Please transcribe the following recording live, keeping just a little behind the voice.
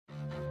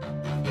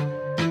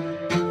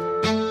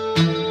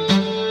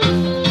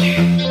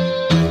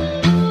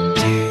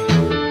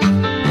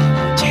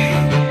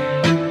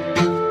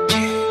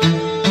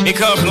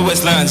down from the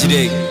West Line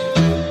today.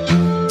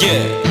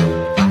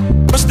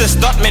 Yeah. Push the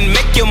start, man,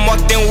 make your mark,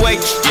 then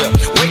wait. Yeah.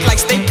 Wait like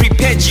stay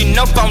prepared, you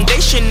know,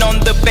 foundation on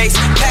the base.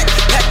 Pack,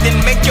 then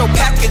make your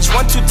package,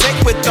 want to take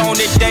with on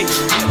it day.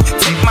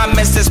 Take my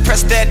message,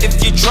 press that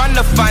if you're trying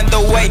to find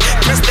the way.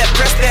 Press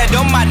that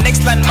on my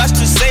next line, much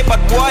to say,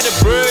 but what a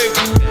break.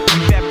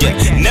 Yeah,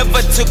 never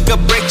took a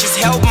break, just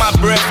held my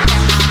breath.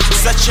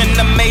 Such an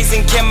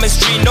amazing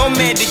chemistry, no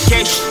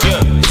medication.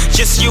 Yeah.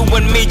 Just you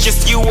and me,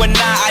 just you and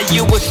I, are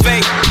you with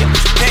faith? Yeah.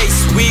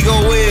 Pace, we go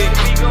in,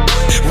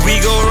 we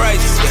go right.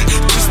 Yeah.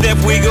 Two-step,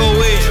 we go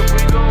in,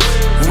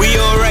 we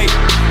alright.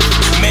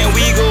 Man,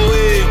 we go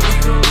in,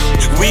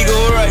 we go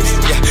right.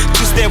 Yeah.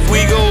 Two-step,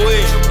 we go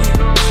in,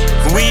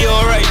 we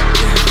alright.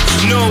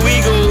 No, we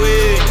go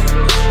in,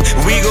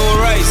 we go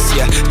right.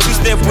 Yeah.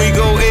 Two-step, we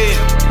go in,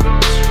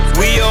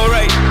 we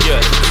alright.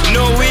 Yeah.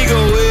 No, we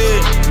go in,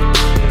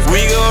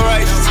 we go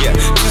right. Yeah.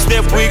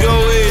 Two-step, we go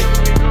in,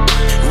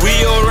 we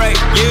alright.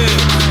 Yeah.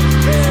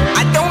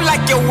 I don't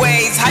like your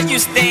ways, how you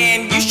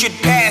stand, you should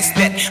pass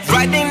that.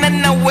 Riding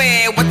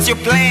unaware, what's your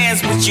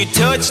plans, would you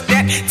touch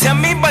that? Tell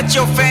me about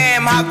your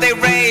fam, how they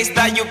raised,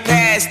 are you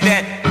past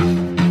that?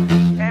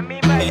 Tell me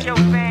about your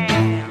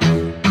fam.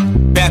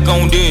 Back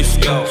on this,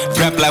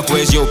 rap like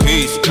where's your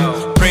peace?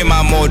 Pray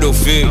my mortal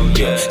fit,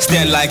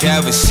 stand like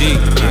have a seat.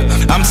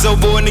 I'm so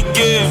born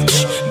again,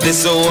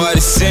 this so hard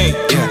to sing.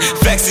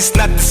 Facts it's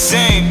not the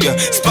same.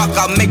 Spark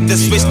I'll make the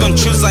switch, don't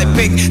choose I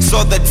pick.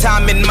 Saw the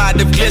time in my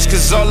glitch,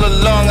 cause all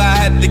along I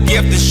had the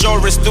gift to show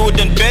a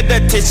student better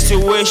teach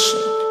tuition.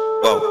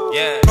 Whoa.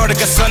 Yeah.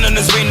 Prodigal son on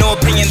his way, no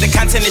opinion. The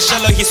content is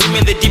shallow, he's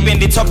swimming the deep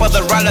end. The top of the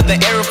ride, the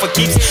arrow for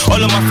keeps.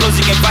 All of my flows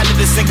you can find in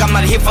the sink. I'm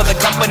not here for the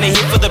company,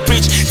 here for the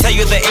preach. Tell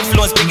you the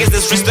influence, big as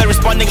this wrist. They're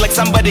responding like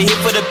somebody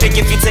here for the pick.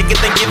 If you take it,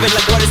 then give it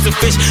like what is the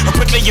fish. Or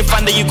quickly you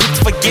find that you quick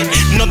to forget.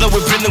 Know that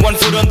we're breathing one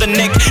foot on the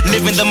neck.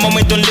 Live in the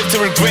moment, don't live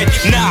to regret.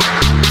 Nah,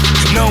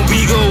 no,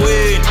 we go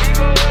in,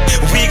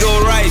 we go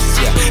right.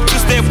 Yeah.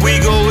 Two-step, we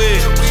go in,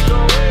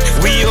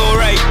 we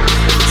alright.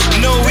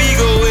 No, we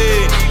go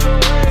in,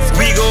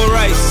 we go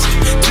right.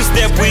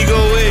 Two-step, we go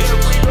in,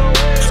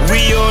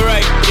 we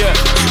alright. Yeah.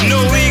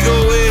 No, we go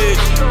in,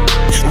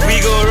 we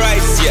go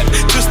right. Yeah.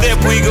 Two-step,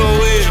 we go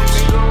in,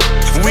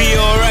 we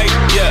alright.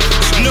 Yeah.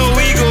 No,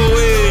 we go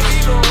in,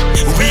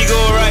 we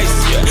go right.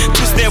 Yeah.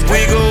 Two-step,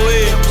 we go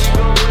in,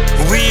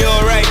 we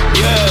alright.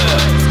 Yeah.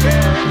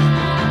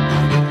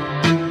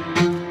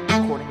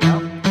 Recording now.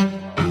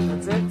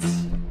 That's it.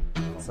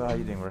 So how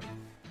you doing, bro?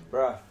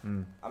 Bruh,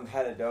 I'm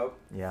hella dope.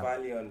 Yeah.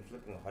 Finally on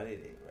flipping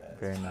holiday, bruh.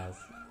 Very nice.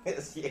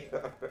 Yeah,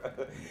 bro.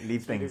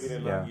 Leave things. It's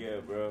been a long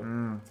year, bro.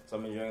 Mm. So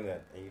I'm enjoying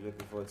that. Are you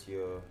looking forward to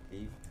your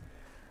leave?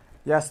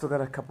 Yeah, I still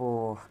got a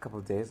couple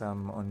of days.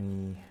 I'm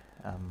only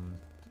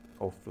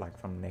off like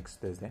from next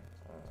Thursday.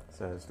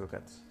 So I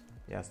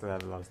still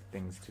have a lot of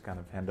things to kind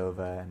of hand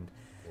over and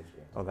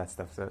all that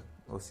stuff. So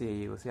we'll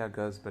see how it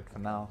goes. But for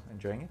now,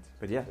 enjoying it.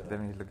 But yeah,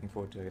 definitely looking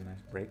forward to a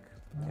nice break.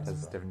 It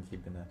has definitely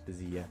been a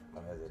busy year.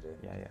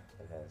 Yeah.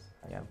 It has.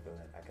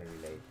 I can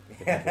relate.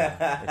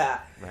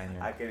 Right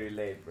here. I can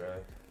relate, bro.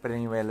 But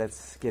anyway,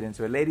 let's get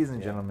into it. Ladies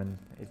and gentlemen,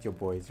 it's your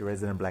boys, your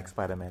resident Black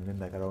Spider-Man,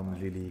 like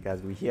you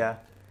guys. We're here.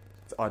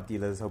 It's Art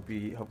Dealers.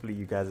 Hopefully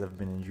you guys have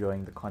been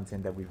enjoying the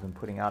content that we've been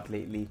putting out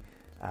lately.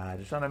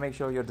 Just trying to make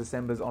sure your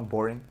Decembers aren't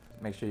boring.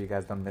 Make sure you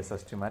guys don't miss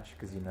us too much,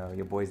 because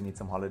your boys need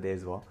some holiday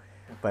as well.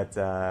 But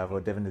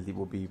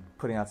we'll be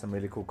putting out some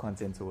really cool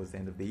content towards the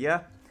end of the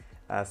year.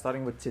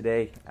 Starting with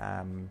today,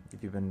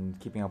 if you've been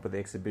keeping up with the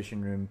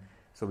exhibition room,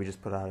 so we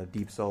just put out a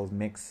Deep Souls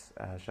mix.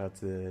 Shout out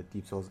to the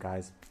Deep Souls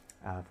guys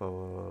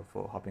for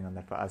hopping on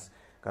that for us.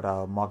 Got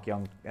our Mark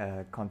Young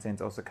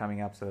content also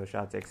coming up, so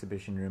shout out to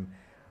exhibition room.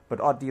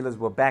 But Art Dealers,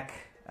 we're back,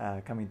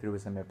 coming through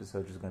with some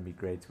episodes, which is going to be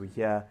great. We're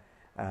here.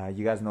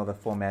 You guys know the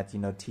format,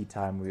 tea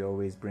time. We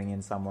always bring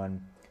in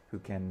someone who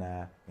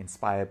can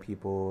inspire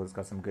people, has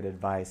got some good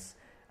advice.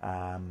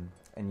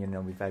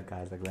 And we've had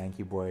guys like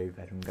Lanky Boy, we've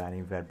had Ngani,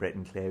 we've had Brett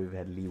and Claire, we've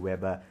had Lee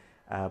Weber.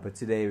 But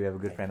today we have a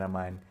good friend of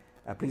mine.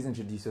 Please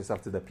introduce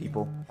yourself to the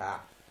people.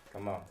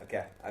 Come on.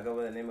 Okay, I go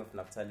by the name of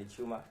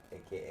Tshuma,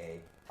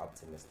 aka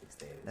Optimistic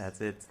Status.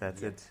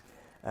 That's it.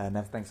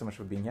 Naph, thanks so much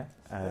for being here.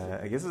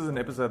 I guess this is an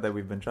episode that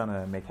we've been trying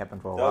to make happen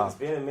for a while. It's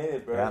been a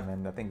minute, bro. Yeah,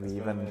 man. I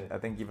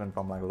think even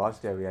from like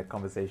last year we had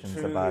conversations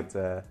about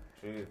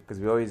because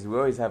we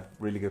always have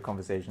really good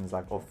conversations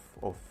like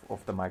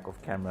off the mic,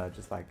 off camera,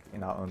 just like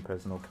in our own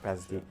personal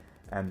capacity.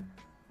 And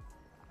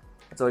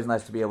it's always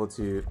nice to be able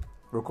to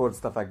record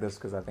stuff like this,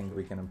 because I think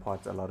we can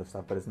impart a lot of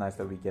stuff. But it's nice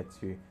that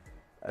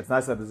it's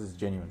nice that this is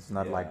genuine. It's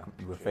not like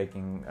we're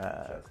faking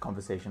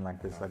conversation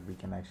like this. Like we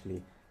can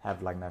actually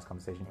have like nice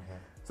conversation.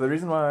 So the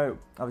reason why I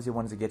obviously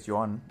wanted to get you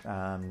on,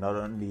 not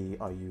only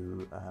are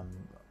you a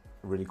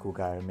really cool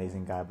guy,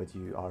 amazing guy, but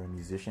you are a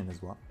musician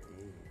as well.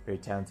 Very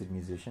talented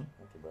musician.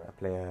 I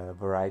play a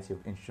variety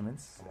of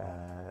instruments,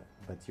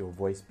 but your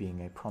voice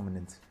being a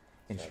prominent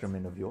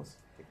instrument of yours.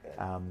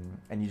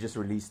 And you just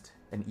released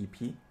an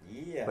EP.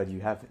 Yeah. But you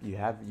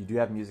do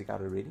have music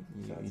out already.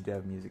 You do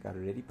have music out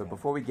already. But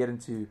before we get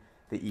into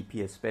the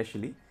EP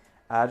especially,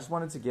 I just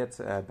wanted to get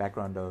a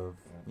background of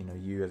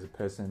you as a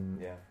person,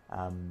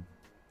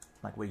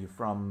 like where you're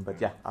from.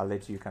 But yeah, I'll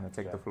let you kind of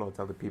take the floor,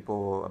 tell the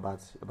people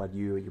about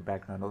you, your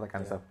background, all that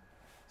kind of stuff.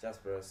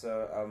 Just bro.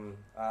 So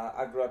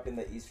I grew up in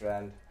the East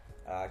Rand,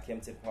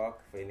 Kempton Park,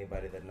 for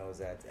anybody that knows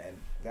that, and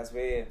that's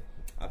where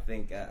I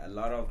think a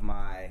lot of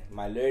my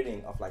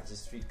learning of like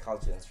just street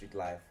culture and street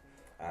life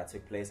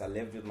took place. I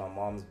lived with my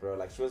mom's, bro.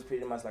 Like she was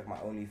pretty much like my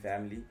only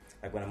family.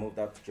 Like when I moved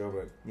up to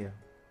Joburg,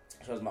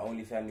 she was my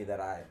only family that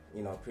I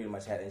pretty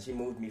much had, and she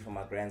moved me from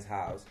my grand's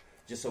house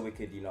just so we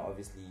could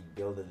obviously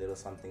build a little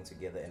something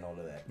together and all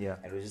of that. Yeah.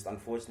 And it was just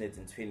unfortunate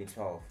in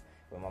 2012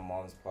 when my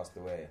mom's passed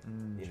away.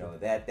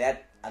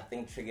 That I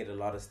think triggered a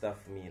lot of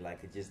stuff for me.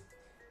 Like it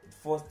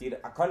forced, dude,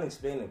 I can't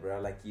explain it, bro.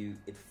 Like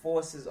it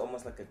forces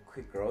almost like a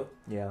quick growth.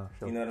 Yeah,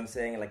 sure. You know what I'm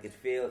saying? Like it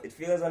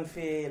feels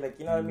unfair. Like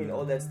you know what I mean?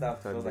 All that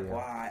stuff. Totally, feels like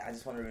why? I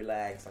just want to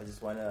relax. I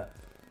just want to,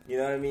 you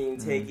know what I mean?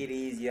 Take it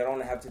easy. I don't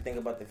want to have to think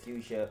about the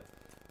future.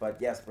 But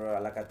yes,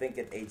 bro. Like I think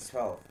at age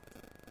 12,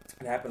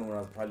 it happened when I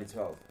was probably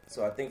 12.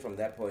 So I think from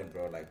that point,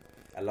 bro, like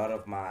a lot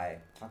of my,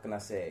 how can I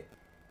say,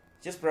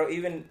 just bro,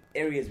 even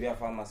areas where I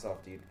found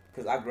myself, dude.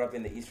 Because I grew up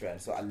in the East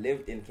Rand, so I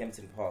lived in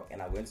Kempton Park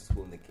and I went to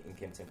school in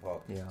Kempton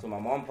Park. Yeah. So my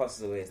mom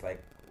passes away. It's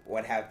like,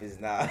 what happens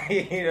now?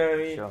 You know what I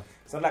mean? Sure.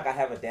 It's not like I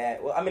have a dad.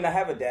 Well, I mean, I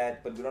have a dad,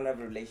 but we don't have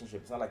a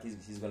relationship. It's not like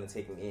he's going to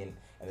take me in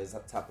and there's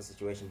that type of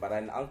situation. But I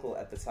had an uncle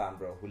at the time,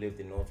 bro, who lived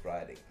in North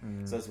Riding.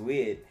 So it's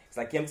weird. It's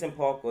like Kempton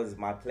Park was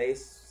my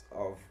place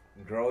of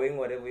growing,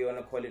 whatever you want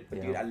to call it.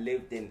 But dude, I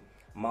lived in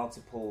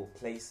multiple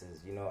places.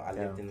 I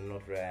lived in the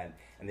North Rand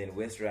and then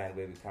West Rand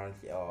where we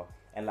currently are,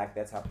 and like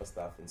that type of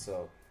stuff. And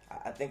so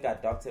I think I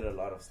adopted a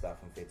lot of stuff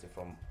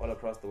from all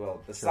across the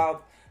world. The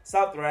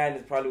South Rand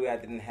is probably where I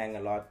didn't hang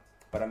a lot,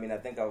 but I mean I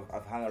think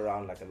I've hung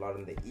around like a lot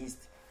in the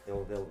East.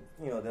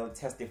 They'll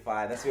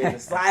testify. That's where the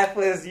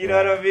ciphers, you know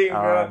what I mean,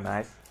 bro? Oh,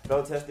 nice.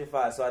 They'll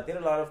testify. So I did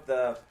a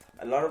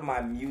lot of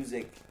my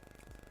music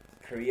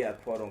career,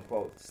 quote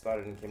unquote,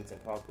 started in Kempton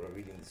Park, bro,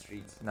 reading the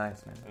streets.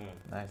 Nice, man.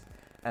 Nice.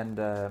 And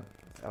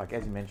like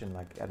as you mentioned,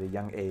 like at a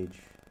young age,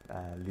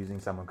 losing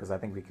someone, because I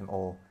think we can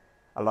all,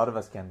 a lot of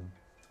us can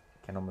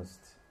almost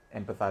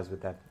empathize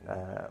with that.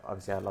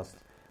 Obviously, I lost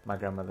my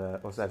grandmother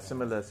also at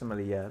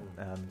similar year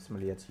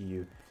to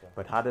you.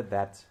 But how did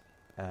that?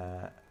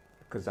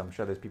 Because I'm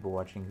sure there's people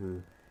watching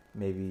who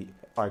maybe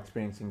are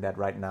experiencing that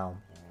right now.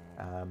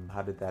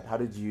 How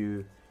did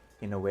you,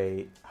 in a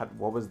way,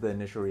 what was the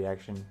initial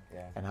reaction?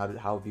 Yeah. And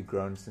how have you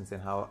grown since then?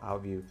 How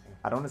have you?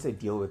 I don't want to say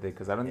deal with it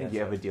because I don't think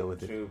you ever deal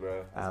with it. True,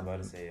 bro. I was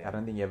about to say, I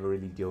don't think you ever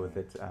really deal with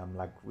it.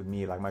 Like with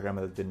me, like my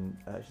grandmother's been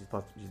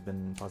she's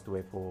been passed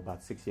away for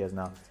about 6 years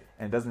now,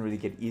 and it doesn't really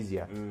get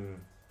easier.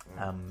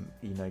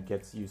 It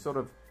gets you sort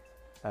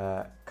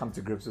of come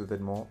to grips with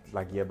it more,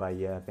 like year by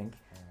year, I think.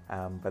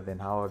 But then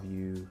how have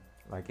you,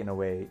 like in a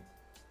way,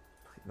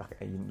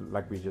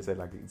 like we just said,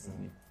 like it's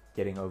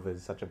getting over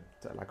is such a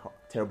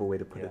terrible way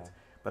to put it.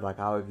 But like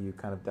how have you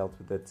kind of dealt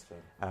with it?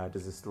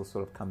 Does it still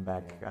sort of come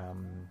back?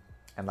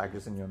 And like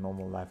just in your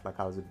normal life, like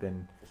how has it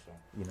been?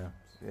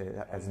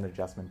 As an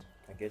adjustment.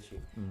 I get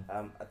you.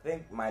 I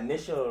think my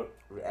initial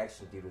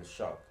reaction, dude, was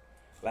shock.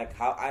 Like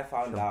how I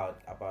found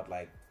out about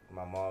like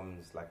my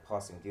mom's like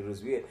passing, dude, it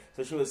was weird.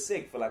 So she was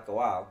sick for like a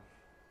while,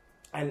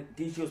 and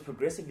dude, she was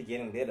progressively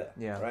getting better.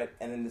 Yeah. Right.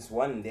 And then this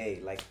one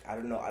day, like I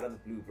don't know, out of the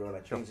blue, bro,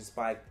 like things just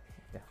spiked.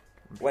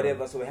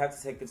 Whatever, so we have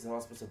to take her to the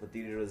hospital, but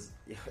dude,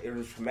 it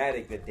was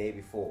traumatic the day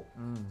before.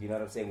 You know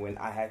what I'm saying? When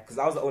because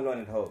I was the only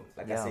one at home.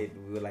 Like I said,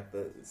 we were like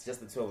it's just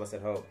the two of us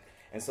at home.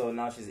 And so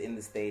now she's in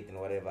the state and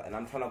whatever. And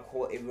I'm trying to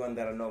call everyone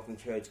that I know from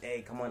church.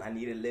 Hey, come on, I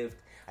need a lift.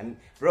 And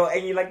bro,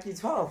 and you're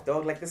 12,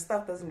 dog. Like this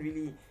stuff doesn't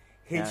really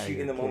hit you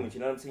in the moment. You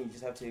know what I'm saying? You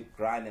just have to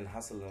grind and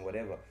hustle and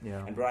whatever.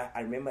 Yeah. And bro,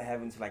 I remember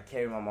having to like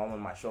carry my mom on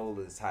my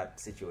shoulders type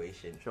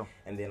situation. Sure.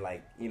 And then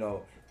like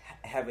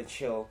have a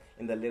chill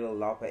in the little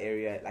Lapa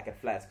area, like at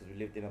flats, because we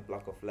lived in a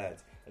block of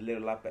flats. A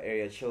little Lapa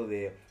area, chill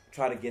there,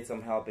 try to get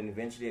some help, and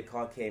eventually a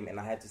car came, and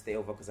I had to stay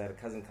over because I had a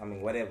cousin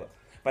coming, whatever.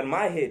 But in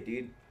my head,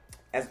 dude,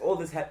 as all of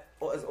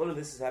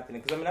this is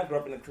happening, because I mean, I grew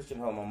up in a Christian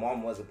home. My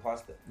mom was a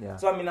pastor,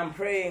 so I mean, I'm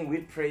praying.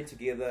 We'd pray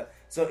together.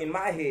 So in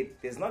my head,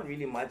 there's not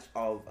really much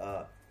of.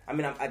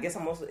 I guess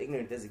I'm also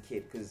ignorant as a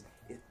kid because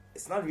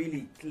it's not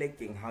really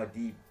clicking how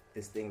deep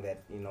this thing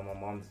that my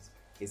mom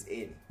is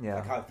in,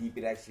 like how deep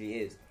it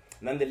actually is.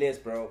 Nonetheless,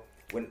 bro,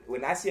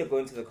 when I see her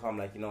going to the car, I'm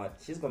like, you know what,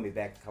 she's going to be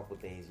back a couple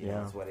of days,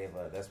 that's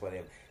whatever.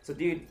 So,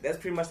 dude, that's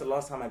pretty much the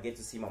last time I get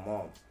to see my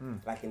mom,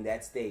 like in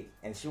that state.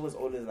 And she was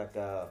always like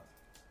a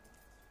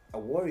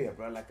warrior,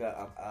 bro, like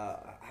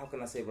how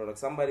can I say, bro, like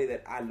somebody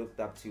that I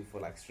looked up to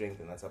for like strength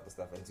and that type of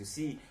stuff. And to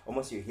see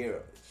almost your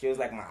hero, she was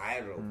like my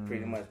idol,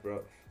 pretty much,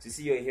 bro. To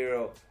see your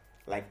hero,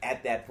 like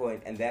at that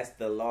point, and that's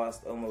the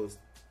last almost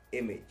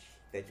image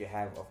that you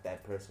have of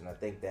that person. I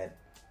think that,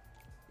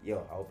 I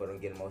hope I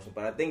don't get emotional,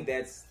 but I think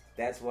that's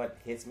what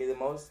hits me the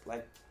most.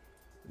 Like,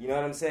 you know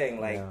what I'm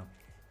saying? Like,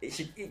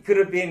 it could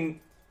have been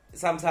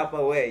some type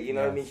of way. You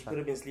know what I mean? She could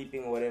have been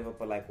sleeping or whatever.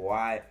 But like,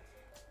 why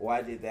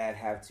did that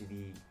have to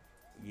be?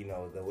 you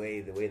know, the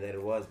way that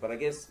it was. But I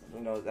guess,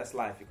 you know, that's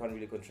life. You can't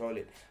really control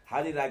it.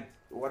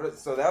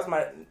 So that was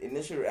my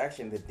initial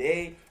reaction. The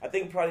day, I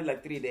think probably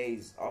like 3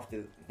 days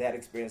after that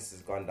experience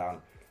has gone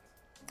down,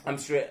 I'm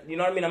stressed. You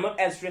know what I mean? I'm not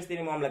as stressed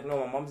anymore. I'm like,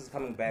 no, my mom's is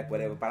coming back,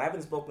 whatever. But I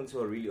haven't spoken to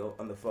her really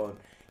on the phone.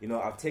 You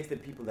know, I've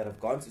texted people that have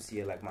gone to see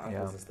her, like my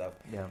uncles and stuff.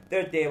 Yeah.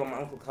 Third day, when my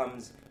uncle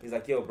comes, he's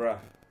like, yo, bruh.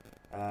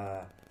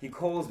 He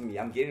calls me.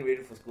 I'm getting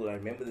ready for school. I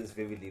remember this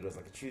vividly. It was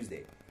like a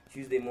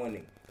Tuesday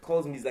morning. He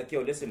calls me. He's like,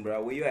 yo, listen,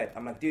 bro, where you at?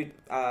 I'm like, dude,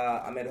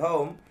 I'm at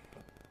home.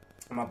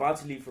 I'm about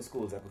to leave for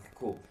school. He's like, okay,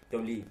 cool.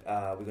 Don't leave.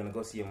 We're going to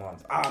go see your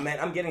mom's. Man,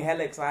 I'm getting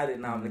hella excited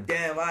now. I'm like,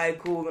 damn, all right,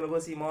 cool. We're going to go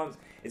see mom's.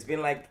 It's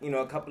been like, you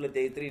know, a couple of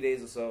days, 3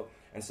 days or so.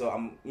 And so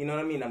I'm, you know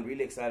what I mean? I'm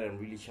really excited. I'm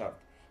really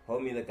shocked.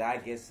 Homie, the guy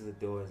gets to the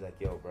door. He's like,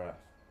 yo, bro,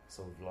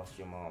 so we've lost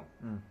your mom.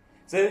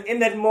 So in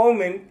that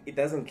moment, it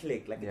doesn't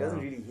click. Like, it doesn't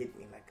really hit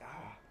me. Like,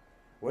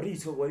 what do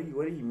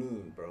you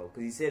mean, bro?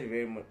 Because he said it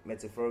very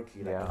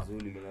metaphorically, like in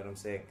Zulu, you know what I'm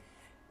saying?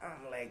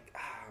 I'm like,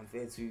 I'm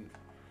fair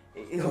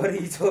to. What are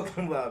you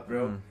talking about,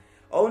 bro?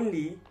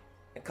 Only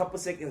a couple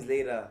seconds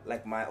later,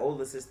 like my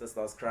older sister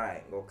starts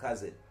crying, or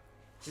cousin.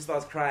 She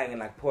starts crying and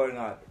like pouring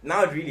out.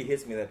 Now it really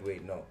hits me that way.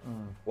 No,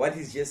 what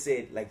he's just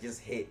said, like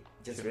just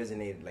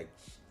resonated. Like,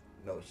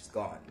 no, she's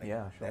gone. Like,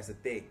 yeah, sure. That's the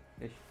thing.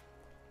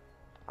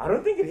 I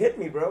don't think it hit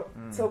me, bro.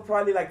 Till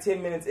probably like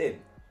 10 minutes in.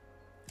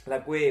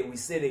 Like where we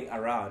sitting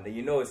around, and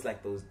you know it's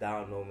like those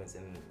down moments,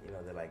 and you know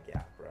they're like,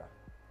 yeah, bro,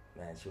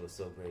 man, she was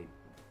so great,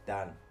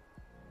 done.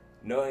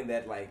 Knowing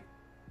that like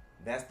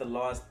that's the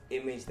last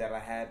image that I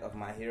had of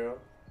my hero,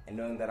 and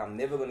knowing that I'm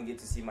never gonna get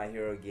to see my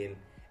hero again,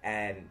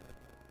 and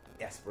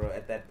yes, bro,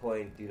 at that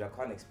point, dude, I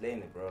can't explain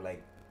it, bro.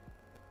 Like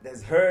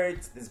there's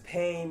hurt, there's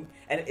pain,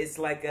 and it's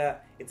like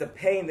it's a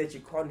pain that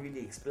you can't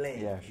really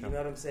explain. Yeah, sure. You know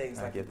what I'm saying?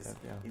 It's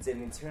it's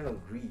an internal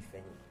grief,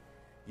 and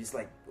you're just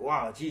like,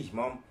 wow, geez,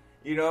 mom.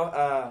 You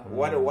know,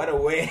 what a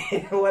way,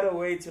 what a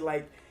way to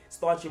like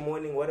start your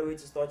morning. What a way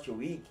to start your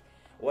week.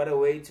 What a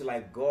way to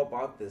like go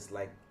about this.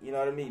 Like, you know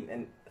what I mean?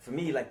 And for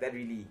me, like that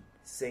really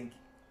sank.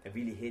 It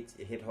really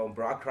hit home,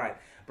 bro. I cried,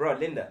 bro,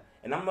 Linda.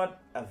 And I'm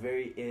not a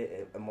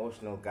very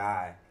emotional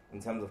guy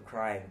in terms of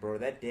crying, bro.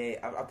 That day,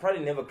 I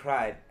probably never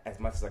cried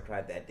as much as I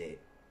cried that day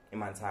in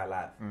my entire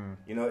life.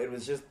 You know, it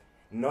was just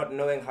not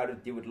knowing how to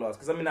deal with loss.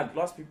 Because I mean, I've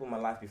lost people in my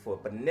life before,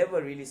 but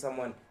never really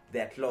someone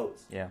that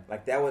close. Yeah.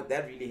 Like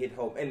that really hit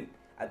home. And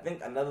I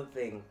think another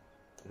thing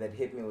that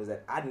hit me was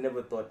that I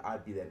never thought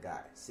I'd be that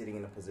guy sitting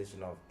in a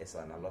position of, hey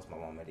son, I lost my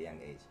mom at a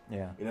young age.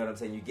 Yeah. You know what I'm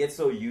saying? You get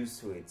so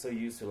used to it, so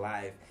used to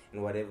life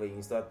and whatever, and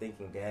you start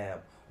thinking, damn,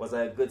 was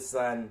I a good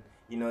son?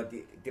 You know,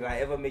 did I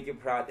ever make you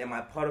proud? Am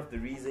I part of the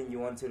reason you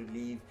wanted to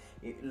leave?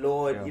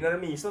 Lord, you know what I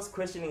mean? You start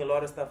questioning a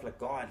lot of stuff like,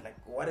 God, like,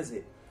 what is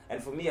it?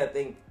 And for me, I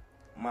think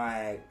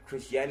my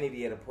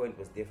Christianity at a point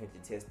was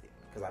definitely tested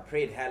because I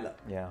prayed hella.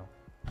 Yeah.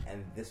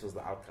 And this was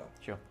the outcome.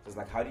 Sure. It's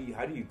like, how do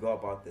you go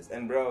about this?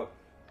 And bro,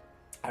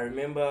 I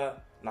remember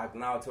like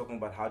now talking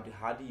about how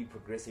do you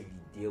progressively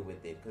deal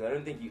with it? Because I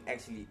don't think you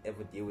actually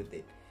ever deal with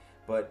it.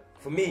 But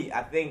for me,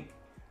 I think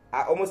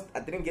I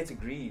didn't get to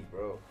grieve,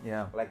 bro.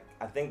 Yeah. Like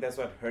I think that's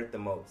what hurt the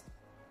most.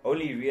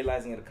 Only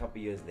realizing it a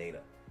couple years later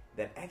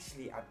that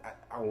actually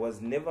I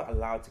was never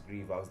allowed to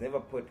grieve. I was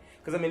never put,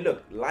 because I mean,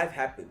 look, life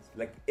happens.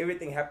 Like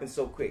everything happens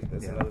so quick.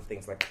 There's another thing.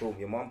 It's like boom,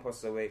 your mom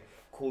passes away.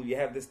 Cool, you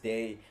have this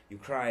day, you're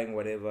crying,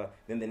 whatever.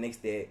 Then the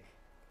next day,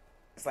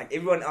 it's like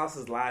everyone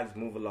else's lives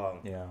move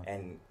along. Yeah.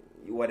 And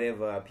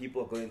whatever,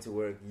 people are going to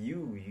work.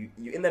 You're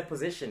in that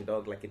position,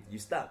 dog. Like you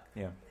stuck.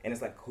 Yeah. And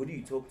it's like, who do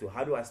you talk to?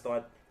 How do I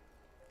start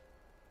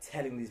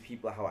telling these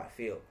people how I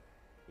feel?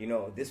 You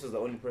know, this was the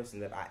only person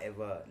that I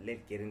ever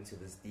let get into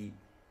this deep,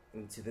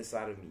 into this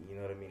side of me. You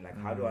know what I mean? Like,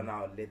 how do I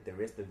now let the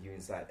rest of you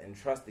inside and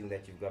trusting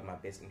that you've got my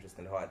best interest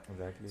in heart?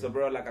 Exactly. So,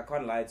 bro, like, I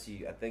can't lie to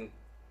you. I think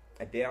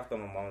a day after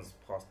my mom's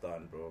passed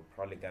on, bro,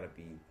 probably gotta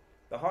be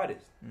the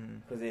hardest.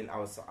 Because then I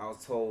was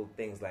told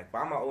things like,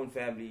 by my own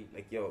family,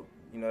 like, yo,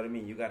 you know what I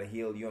mean? You gotta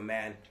heal. You're a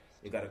man.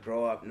 You gotta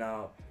grow up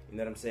now. You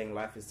know what I'm saying?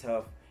 Life is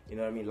tough. You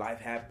know what I mean?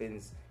 Life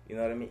happens. You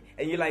know what I mean?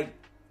 And you're like,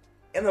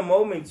 in the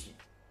moment,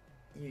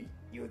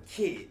 you're a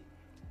kid.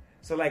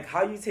 So, like,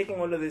 how you taking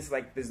all of this?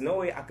 Like, there's no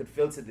way I could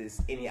filter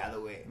this any other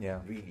way. Yeah.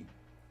 Really.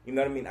 You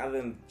know what I mean? Other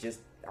than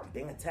just, I'm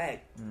being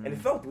attacked. And it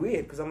felt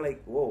weird because I'm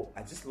like, whoa,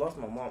 I just lost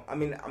my mom. I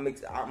mean,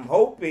 I'm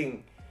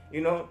hoping,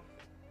 you know,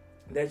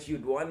 that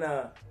you'd want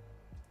to,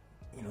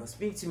 you know,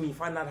 speak to me,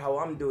 find out how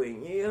I'm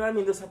doing. You know what I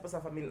mean? This type of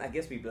stuff. I mean, I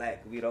guess we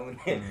black. We don't,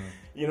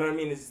 you know what I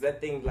mean? It's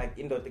that thing like,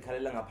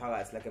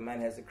 it's like a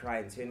man has to cry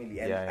internally.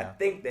 And I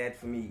think that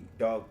for me,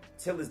 dog,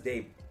 till this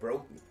day,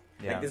 broke me.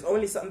 Yeah. Like, there's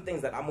only some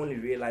things that I'm only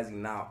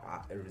realizing now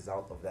are a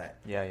result of that.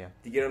 Yeah. Do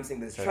you get what I'm saying?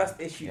 There's trust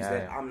issues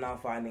that I'm now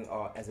finding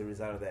are as a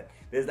result of that.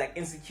 There's like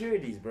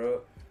insecurities,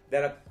 bro,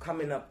 that are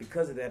coming up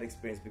because of that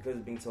experience, because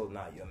of being told,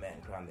 nah, you're a man,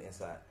 cry on the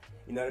inside.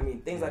 You know what I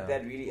mean? Things like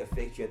that really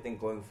affect you, I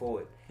think, going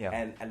forward. Yeah.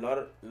 And a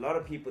lot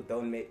of people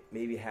don't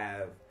maybe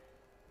have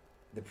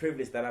the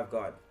privilege that I've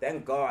got.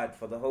 Thank God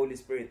for the Holy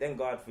Spirit. Thank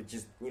God for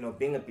just,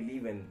 being a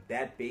believer and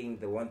that being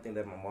the one thing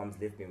that my mom's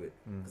left me with.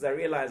 Because I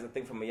realized, I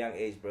think from a young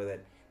age, bro,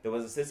 that there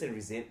was a certain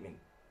resentment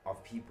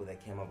of people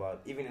that came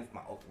about, even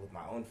with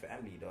my own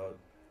family, dog.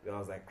 Where I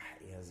was like,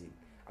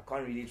 I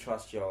can't really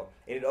trust y'all.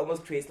 And it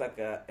almost creates like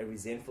a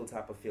resentful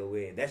type of feel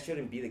where that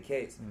shouldn't be the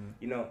case.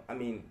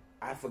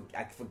 I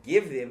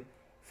forgive them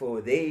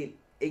for their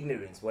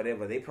ignorance,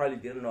 whatever. They probably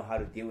didn't know how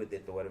to deal with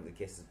it or whatever the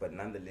case is, but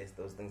nonetheless,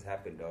 those things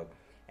happen, dog.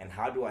 And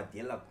how do I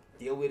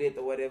deal with it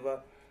or whatever?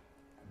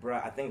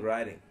 Bruh, I think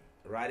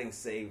writing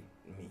saved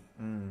me.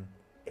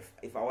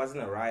 If I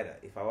wasn't a writer,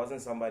 if I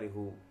wasn't somebody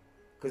who,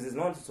 because there's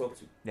no one to talk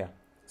to. Yeah.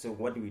 So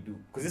what do we do?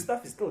 Because this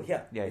stuff is still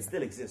here. Yeah, it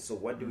still exists. So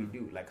what do we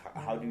do? Like,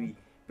 how do we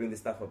bring this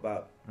stuff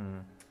about?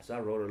 So I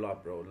wrote a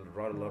lot, bro. I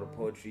wrote a lot of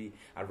poetry.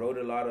 I wrote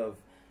a lot of,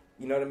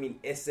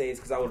 essays.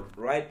 Because I would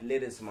write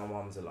letters to my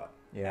moms a lot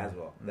as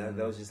well. That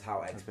was just how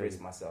I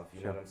expressed myself.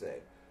 You know what I'm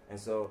saying? And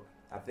so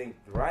I think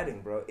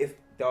writing, bro,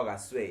 I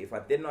swear, if I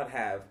did not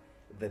have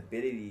the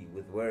ability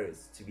with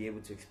words to be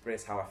able to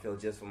express how I feel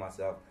just for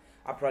myself,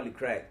 I'd probably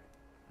crack.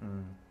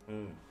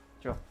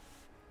 Sure.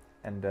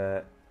 And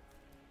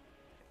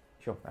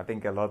sure, I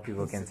think a lot of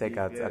people can take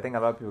out. I think a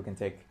lot of people can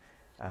take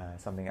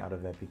something out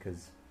of that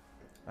because,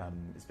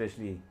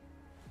 especially,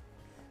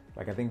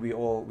 like I think we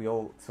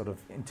all sort of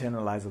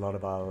internalize a lot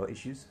of our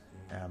issues,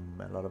 a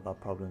lot of our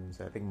problems.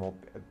 I think more.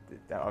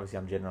 Obviously,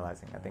 I'm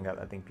generalizing. I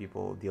think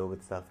people deal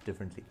with stuff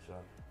differently. Sure.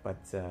 But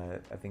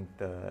I think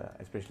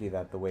especially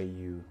the way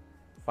you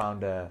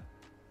found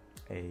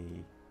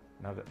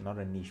not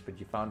a niche, but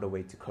you found a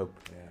way to cope,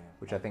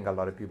 which I think a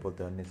lot of people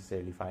don't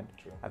necessarily find.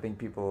 True. I think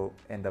people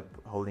end up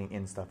holding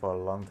in stuff for a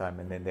long time,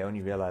 and then they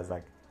only realize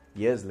like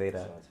years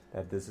later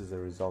that this is a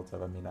result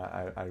of.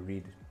 I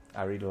read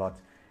a lot,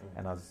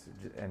 and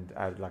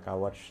I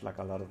watch like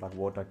a lot of like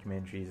war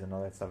documentaries and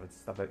all that stuff. It's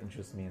stuff that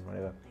interests me and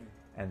whatever.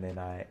 And then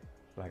I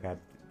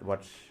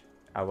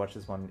watched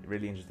this one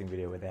really interesting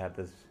video where they had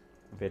this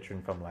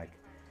veteran from like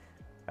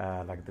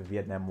the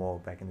Vietnam War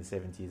back in the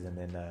 70s, and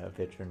then a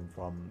veteran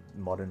from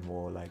modern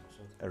war like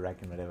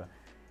Iraq and whatever.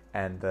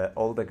 And the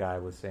older guy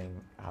was saying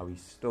how he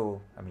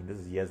still, this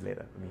is years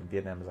later.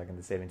 Vietnam is like in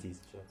the 70s,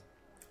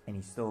 and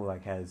he still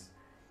like has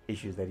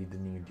issues that he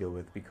didn't even deal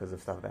with because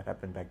of stuff that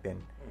happened back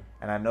then.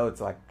 And I know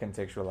it's like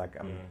contextual, like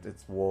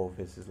it's war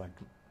versus like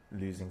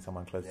losing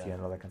someone close to you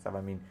and all that kind of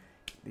stuff.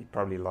 He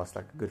probably lost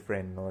like a good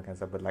friend and all that kind of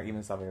stuff, but like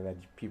even stuff like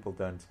that, people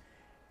don't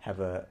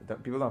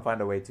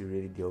find a way to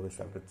really deal with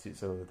stuff. But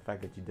so the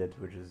fact that you did,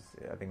 which is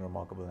I think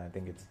remarkable, and I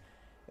think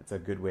it's a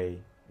good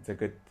way, it's a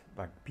good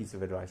like piece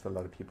of advice for a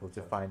lot of people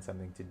to find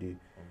something to do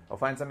or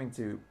find something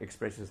to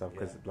express yourself.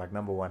 Because like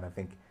number one, I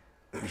think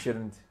you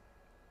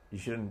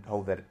shouldn't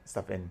hold that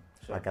stuff in.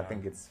 I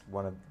think it's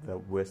one of the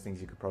worst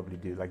things you could probably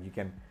do. Like you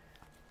can,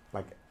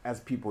 like as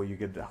people, you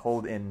could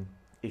hold in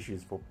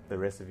issues for the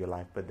rest of your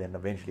life, but then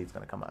eventually it's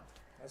gonna come out.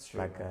 That's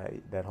true. Like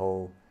that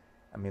whole,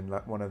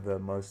 like one of the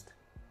most.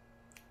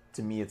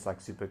 To me, it's like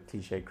super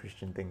cliche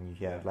Christian thing you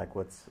hear, like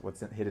what's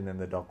hidden in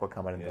the dark will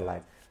come out in the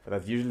light. But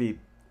that's usually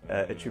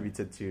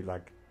attributed to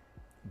like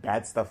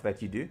bad stuff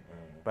that you do.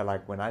 But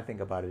like when I think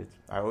about it,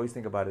 I always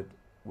think about it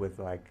with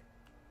like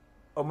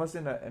almost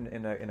in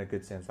a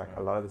good sense. Like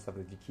a lot of the stuff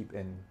that you keep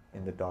in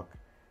the dark,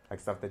 like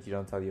stuff that you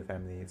don't tell your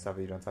family, stuff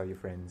that you don't tell your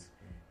friends,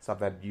 stuff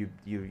that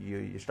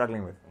you're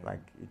struggling with.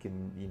 Like you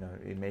can,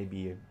 it may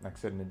be like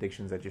certain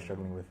addictions that you're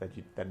struggling with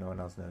that no one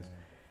else knows,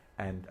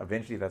 and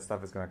eventually that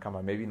stuff is going to come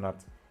out. Maybe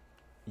not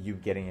you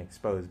getting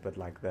exposed, but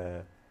like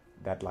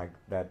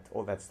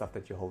all that stuff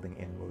that you're holding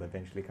in will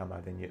eventually come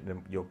out,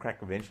 and you'll crack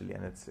eventually,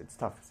 and it's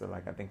tough. So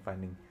like I think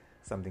finding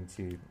something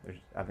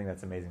I think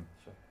that's amazing.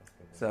 Sure, that's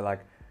good. So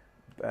like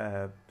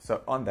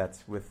so on that,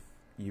 with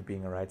you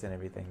being a writer and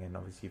everything, and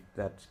obviously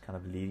that kind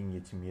of leading you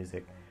to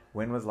music,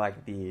 when was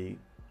like the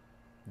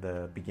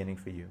beginning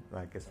for you,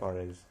 like as far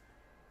as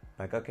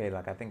like okay,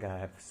 like I think I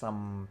have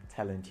some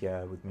talent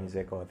here with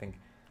music, or I think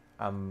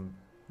I'm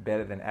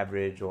better than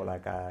average, or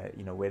like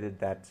where did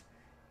that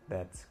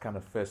kind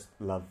of first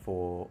love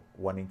for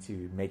wanting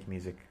to make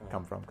music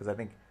come from? Because I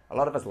think a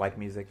lot of us like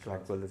music,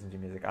 like we'll listen to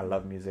music. I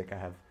love music.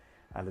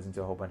 I listen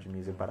to a whole bunch of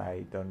music, but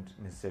I don't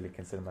necessarily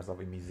consider myself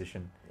a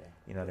musician.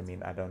 You know what I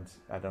mean? I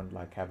don't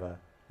like have a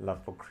love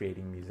for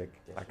creating music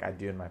like I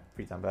do in my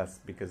free time. But that's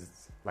because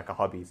it's like a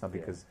hobby. It's not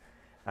because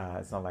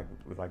it's not like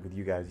with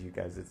you guys.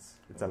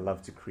 It's a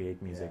love to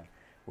create music,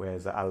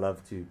 whereas I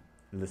love to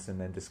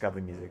listen and discover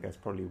music. That's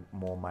probably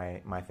more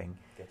my thing.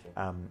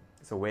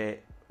 So where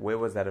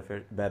was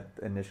that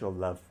initial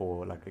love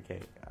for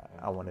like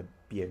I want to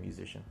be a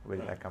musician? Where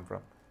did that come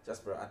from?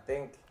 Just bro, I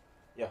think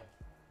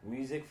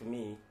music for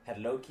me had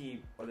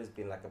low-key always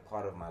been like a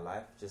part of my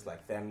life, just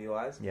like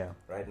family-wise.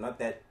 Right? Not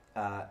that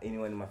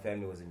anyone in my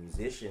family was a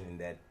musician in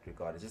that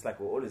regard. It's just like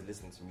we're always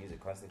listening to music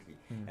constantly.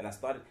 And I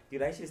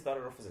actually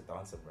started off as a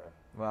dancer, bro.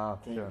 Wow.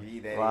 Can you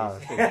believe that? Wow.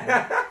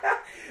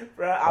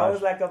 Bro, I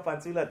was like a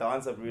pantula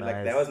dancer, bro. Nice.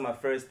 Like that was my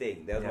first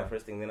thing. My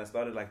first thing. Then I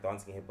started like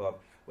dancing hip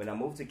hop. When I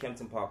moved to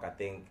Kempton Park, I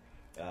think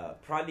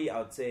probably I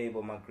would say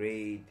about my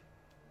grade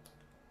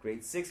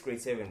grade 6,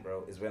 grade 7,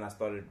 bro, is when I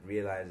started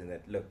realizing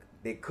that, look,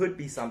 there could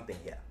be something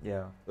here.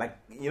 Yeah. Like,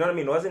 you know what I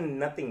mean? It wasn't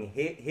nothing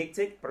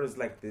hectic, but it was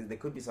like, there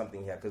could be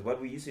something here. Because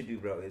what we used to do,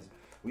 bro, is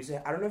we used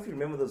to, I don't know if you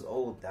remember those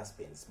old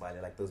dustbins,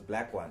 Smiley, like those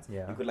black ones.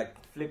 Yeah. You could like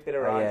flip it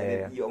around and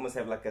then you almost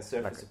have like a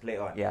surface to play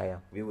on. Yeah, yeah.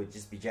 We would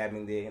just be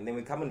jamming there. And then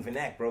we come in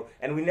vernac, bro.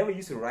 And we never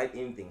used to write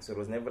anything. So it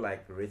was never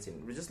like written.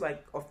 It was just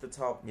like off the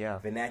top,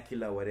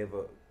 vernacular,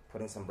 whatever,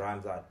 putting some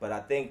rhymes out. But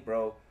I think,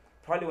 bro,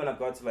 probably when I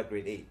got to like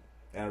grade 8,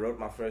 and I wrote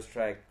my first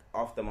track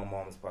after my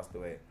mom's passed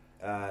away.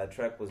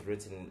 Track was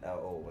written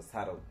or was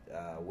titled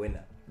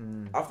Winner.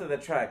 After the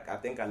track, I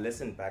think I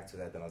listened back to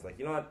that and I was like,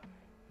 you know what?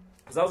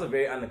 Because I was a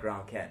very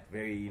underground cat,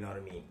 very, you know what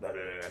I mean,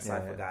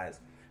 cypher guys.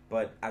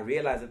 But I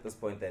realized at this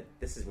point that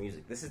this is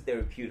music. This is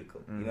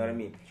therapeutical. You know what I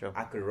mean? Sure.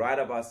 I could write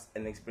about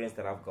an experience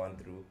that I've gone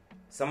through.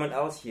 Someone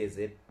else hears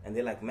it and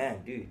they're like,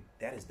 man, dude,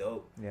 that is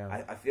dope.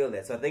 Yeah. I feel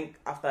that. So I think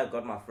after I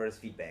got my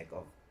first feedback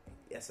of,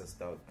 yes, it's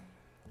dope,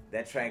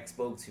 that track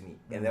spoke to me.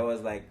 And that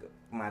was like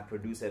my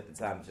producer at the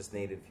time, just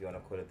Native, if you want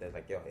to call it that,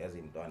 like, yo,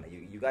 Yazin Donna,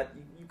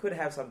 you could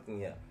have something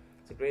here.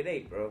 So grade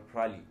 8, bro,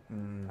 probably.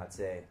 I'd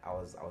say I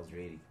was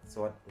ready.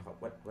 So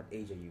what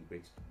age are you,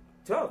 Greg?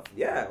 12.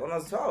 Yeah, when I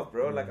was 12,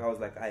 bro, like I was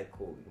like, alright,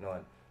 cool. You know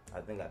what?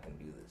 I think I can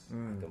do this.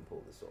 I can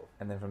pull this off.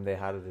 And then from there,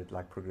 how did it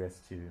like progress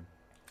to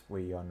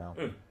where you are now?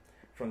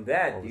 From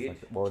that, dude,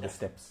 what were the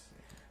steps?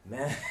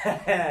 Man,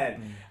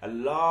 a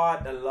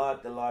lot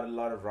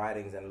of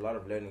writings and a lot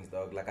of learnings,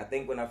 dog. Like I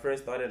think when I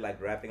first started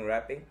like rapping,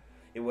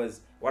 it was,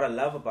 what I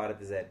love about it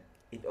is that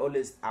I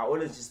always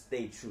just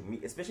stay true.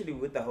 Me, especially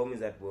with the homies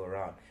that were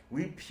around,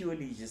 we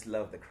purely just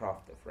love the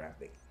craft of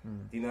rapping. Do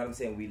you know what I'm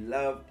saying? We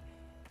loved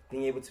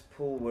being able to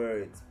pull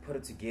words, put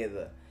it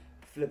together,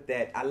 flip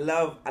that. I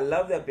love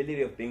the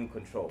ability of being in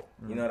control.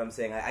 You know what I'm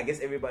saying? I guess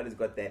everybody's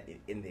got that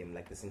in them,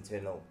 like this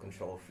internal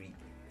control freak.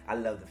 I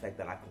love the fact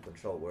that I can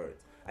control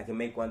words. I can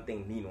make one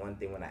thing mean one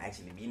thing when I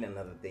actually mean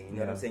another thing. You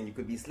know what I'm saying? You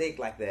could be slick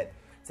like that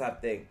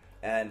type thing.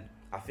 And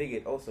I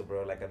figured also,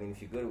 bro, like, I mean,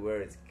 if you're good at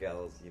words,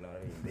 girls, you know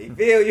what I mean?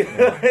 They feel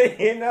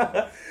you, you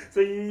know? So,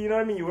 you know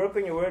what I mean? You work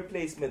on your word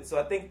placement. So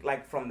I think,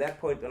 like, from that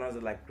point when I was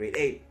at, like, grade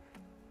 8,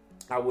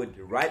 I would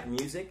write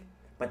music,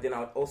 but then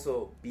I would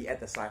also be at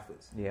the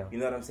ciphers. Yeah. You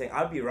know what I'm saying?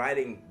 I'd be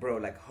writing, bro,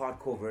 like,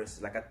 hardcore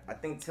verses. Like, I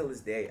think till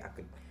this day, I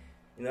could,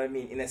 you know what I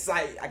mean? In a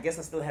I guess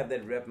I still have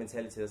that rap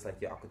mentality that's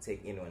like, yo, I could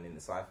take anyone in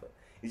the cipher.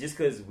 It's just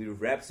because we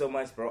rap so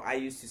much, bro. I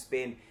used to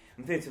spend,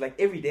 I'm thinking, like,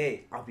 every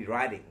day I'll be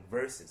writing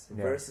verses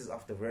after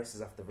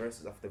verses after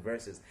verses after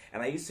verses.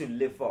 And I used to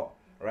live far,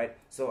 right?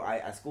 So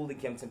I schooled in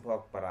Kempton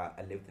Park, but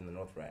I lived in the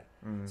North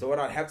Rand. So what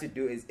I'd have to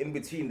do is, in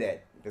between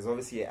that, there's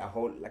obviously a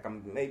whole, like,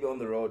 I'm maybe on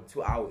the road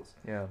 2 hours.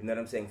 Yeah. You know what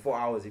I'm saying? 4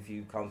 hours if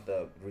you count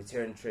the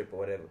return trip or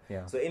whatever.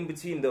 Yeah. So in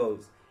between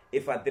those,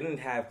 if I didn't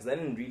have, because I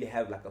didn't really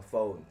have like a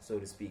phone, so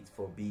to speak,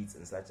 for beats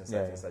and such and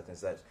such and such and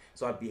such.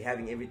 So I'd be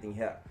having everything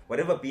here.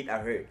 Whatever beat I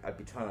heard, I'd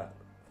be trying to,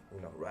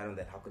 you know, write on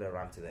that. How could I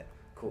rhyme to that?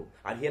 Cool.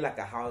 I'd hear like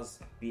a house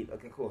beat.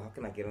 Okay, cool. How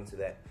can I get onto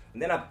that?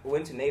 And then I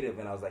went to Native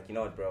and I was like, you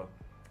know what, bro?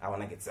 I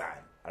want to get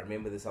signed. I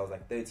remember this. I was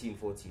like 13,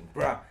 14.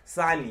 Bruh,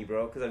 sign me,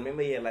 bro. Because I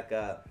remember he had like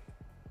a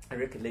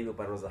record label,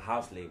 but it was a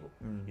house label.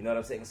 You know what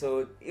I'm saying?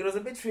 So it was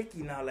a bit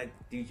tricky now. Like,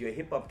 dude, you're a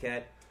hip hop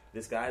cat.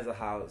 This guy's a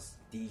house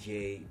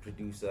DJ,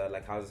 producer,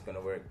 like, how's this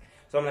gonna work?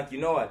 So I'm like, you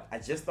know what? I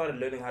just started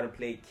learning how to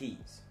play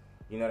keys.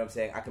 You know what I'm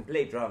saying? I can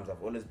play drums.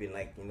 I've always been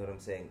like, you know what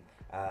I'm saying,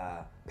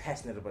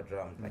 passionate about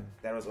drums. Like,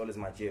 that was always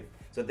my gif.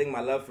 So I think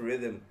my love for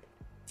rhythm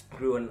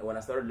grew when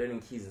I started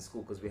learning keys in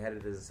school because we had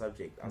it as a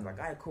subject. I was like,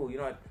 alright, cool. You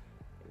know what?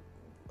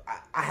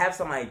 I have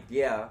some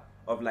idea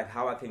of like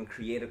how I can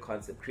create a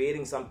concept,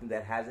 creating something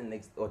that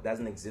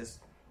doesn't exist.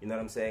 You know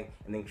what I'm saying?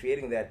 And then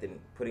creating that, then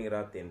putting it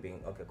out there and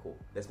being, okay, cool,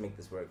 let's make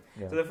this work.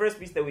 Yeah. So the first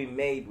beats that we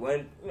made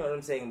weren't, you know what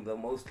I'm saying, the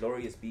most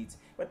glorious beats.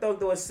 But there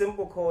were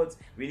simple chords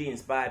really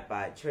inspired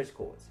by church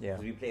chords. Yeah.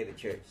 Because we played at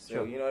church.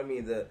 So, you know what I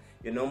mean?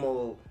 Your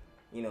normal,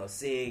 you know,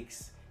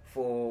 6,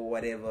 4,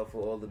 whatever,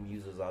 for all the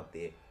musos out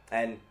there.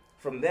 And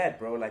from that,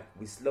 bro, like,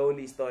 I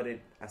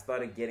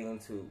started getting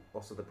into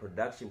also the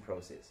production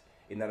process.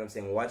 You know what I'm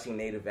saying? Watching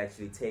Native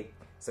actually take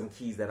some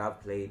keys that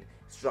I've played,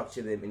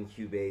 structure them in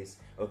Cubase.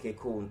 Okay,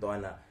 cool,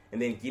 Ndwana.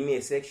 And then give me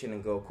a section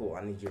and go, cool,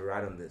 I need you to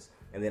write on this.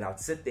 And then I'll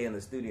sit there in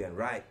the studio and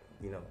write,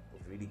 you know,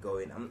 really go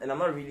in. I'm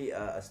not really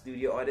a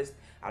studio artist.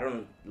 I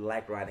don't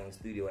like writing in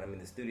studio. When I'm in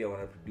the studio, I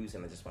want to produce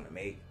and I just want to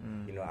make.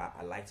 You know,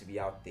 I like to be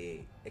out there,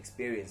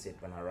 experience it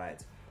when I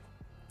write.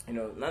 You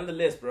know,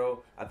 nonetheless,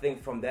 bro, I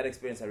think from that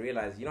experience I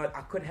realized, you know what,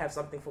 I could have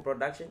something for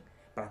production,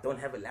 but I don't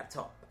have a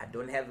laptop. I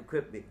don't have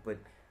equipment, but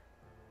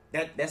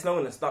that's not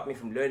going to stop me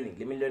from learning.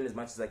 Let me learn as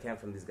much as I can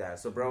from these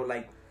guys. So, bro,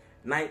 like,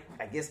 I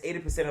guess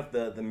 80%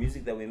 of the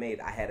music that we made,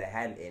 I had a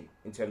hand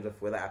in terms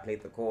of whether I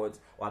played the chords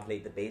or I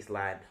played the bass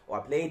line or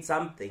I played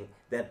something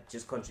that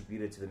just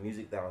contributed to the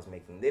music that I was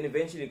making. Then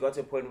eventually got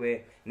to a point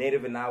where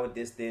Native and I were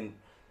distant.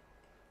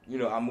 You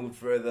know, I moved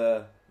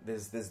further.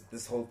 There's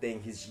this whole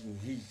thing.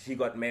 He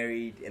got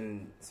married,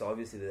 and so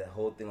obviously the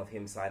whole thing of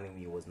him signing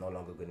me was no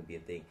longer going to be a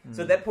thing.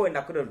 So at that point,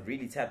 I could have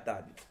really tapped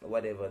out.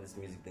 Whatever, this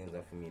music thing is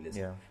not for me.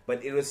 Listen. Yeah.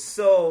 But it was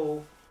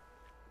so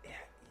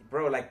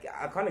bro, like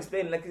I can't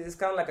explain. Like it's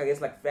kind of like I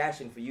guess like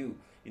fashion for you.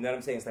 You know what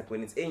I'm saying? It's like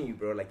when it's in you,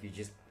 bro. Like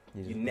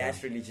you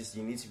naturally just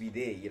you need to be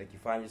there. You like you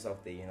find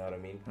yourself there. You know what I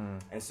mean?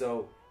 And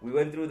so we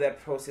went through that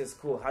process.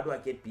 Cool. How do I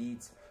get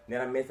beats? And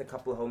then I met a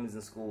couple of homies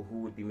in school who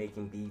would be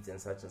making beats and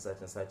such and such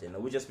and such, and I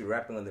would just be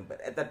rapping on them.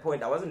 But at that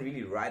point, I wasn't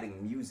really writing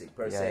music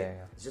per se.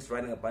 Yeah. It's just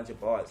writing a bunch of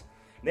bars.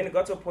 And then it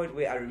got to a point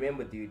where I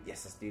remember, dude.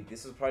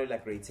 This was probably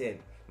like grade 10,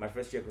 my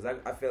first year, because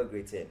I failed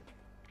grade 10.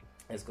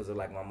 It's because of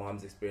like my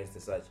mom's experience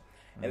and such.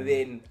 And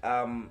then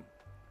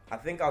I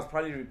think I was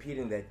probably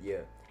repeating that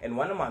year. And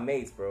one of my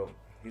mates, bro,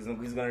 he's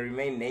gonna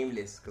remain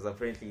nameless because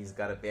apparently he's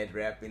got a bad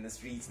rap in the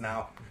streets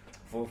now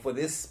for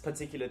this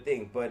particular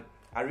thing. But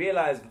I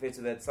realized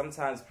that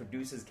sometimes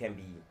producers can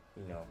be,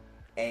 you know,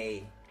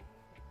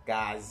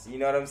 guys. You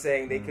know what I'm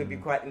saying? They could be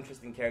quite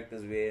interesting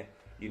characters where,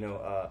 you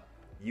know,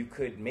 you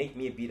could make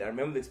me a beat. I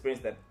remember the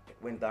experience that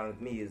went down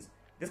with me is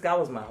this guy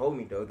was my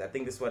homie, though. I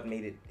think this is what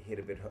made it hit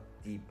a bit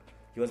deep.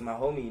 He was my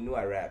homie. He knew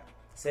I rapped.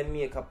 Sent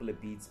me a couple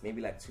of beats,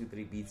 maybe like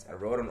 2-3 beats. I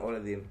wrote on all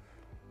of them.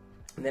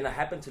 And then I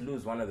happened to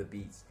lose one of the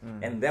beats.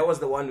 And that was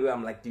the one where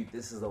I'm like, dude,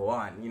 this is the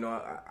one. You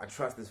know, I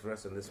trust this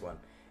verse on this one.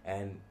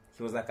 And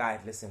he was like, all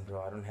right, listen,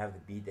 bro, I don't have the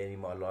beat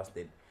anymore. I lost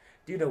it.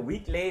 Dude, a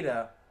week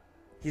later,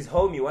 his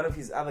homie, one of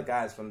his other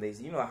guys from this,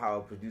 you know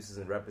how producers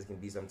and rappers can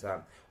be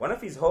sometimes. One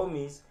of his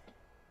homies,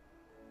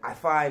 I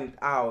find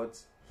out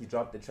he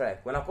dropped the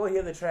track. When I go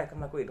hear the track, I'm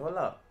like, wait, hold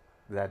up.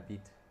 That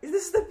beat. Is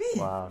this the beat?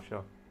 Wow,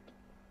 sure.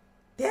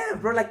 Damn,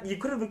 bro, like, you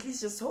could have at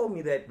least just told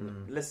me that,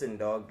 listen,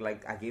 dog,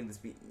 like, I gave this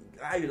beat.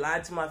 You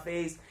lied to my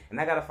face, and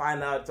I gotta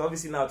find out. So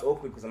obviously now it's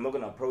awkward because I'm not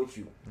gonna approach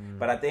you.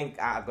 But I think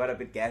I got a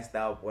bit gassed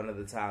out one of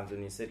the times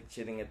when you're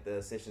chilling at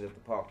the sessions at the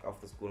park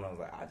after school, and I was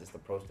like, I just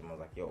approached him. I was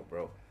like, yo,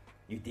 bro,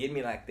 you did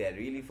me like that,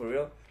 really, for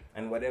real?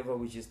 And whatever,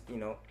 we just, you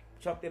know,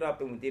 chopped it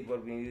up and we did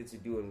what we needed to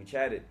do and we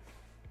chatted.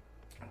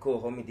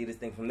 Cool, homie did his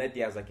thing. From that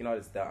day, I was like, you know what,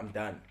 it's done. I'm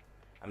done.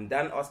 I'm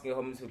done asking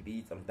homies for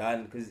beats. I'm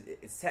done because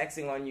it's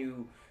taxing on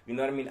you. You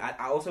know what I mean?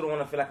 I also don't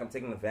want to feel like I'm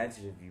taking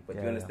advantage of you. But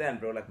you understand,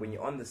 bro? Like when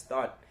you're on the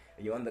start,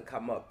 you're on the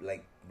come up.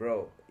 Like,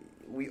 bro,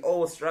 we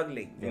all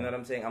struggling. You know what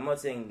I'm saying? I'm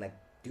not saying like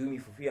do me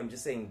for free. I'm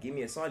just saying give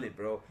me a solid,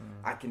 bro.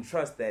 I can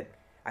trust that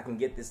I can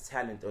get this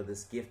talent or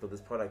this gift or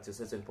this product to a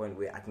certain point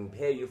where I can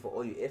pay you for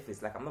all your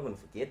efforts. Like I'm not gonna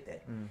forget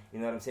that. You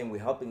know what I'm saying?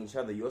 We're helping each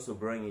other. You're also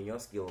growing in your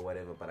skill or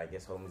whatever. But I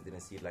guess homies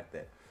didn't see it like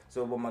that.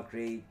 So about my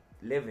grade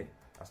 11,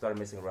 I started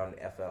messing around with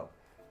FL.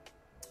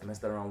 I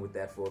messed around with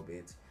that for a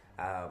bit.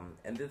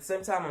 And at the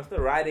same time, I'm still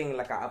writing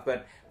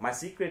but my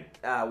secret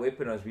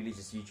weapon was really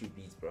just YouTube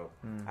beats, bro.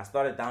 I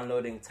started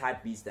downloading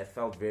type beats that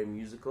felt very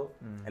musical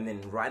and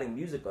then writing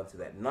music onto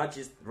that. Not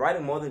just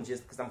writing more than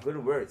just because I'm good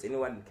at words.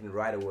 Anyone can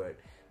write a word.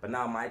 But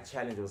now my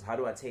challenge was how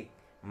do I take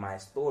my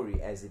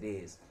story as it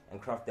is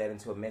and craft that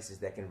into a message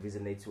that can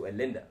resonate to a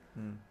Linda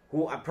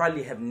who I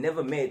probably have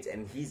never met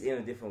and he's in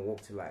a different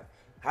walk to life.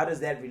 How does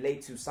that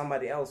relate to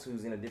somebody else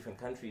who's in a different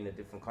country, in a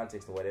different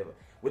context or whatever?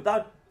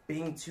 Without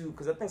being too,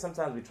 because I think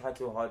sometimes we try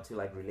too hard to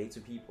like relate to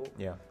people.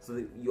 Yeah. So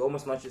that you're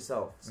almost not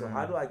yourself. So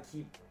how do I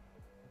keep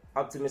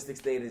optimistic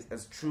state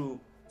as true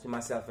to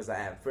myself as I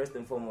am? First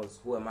and foremost,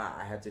 who am I?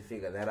 I had to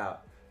figure that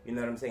out. You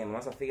know what I'm saying? And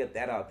once I figured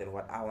that out, then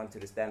what I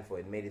wanted to stand for,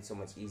 it made it so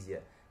much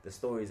easier. The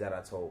stories that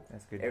I told.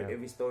 That's good.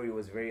 Every story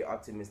was very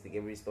optimistic.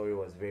 Every story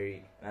was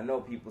very, and I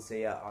know people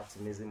say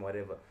optimism,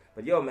 whatever.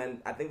 But yo,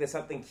 man, I think there's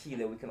something key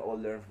that we can all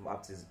learn from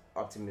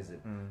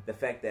optimism. The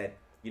fact that,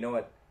 you know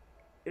what,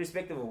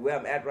 irrespective of where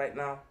I'm at right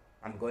now,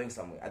 I'm going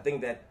somewhere. I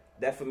think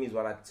that for me is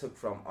what I took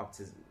from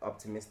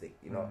optimistic.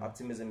 You know,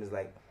 optimism is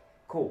like,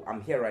 cool,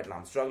 I'm here right now.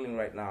 I'm struggling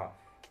right now.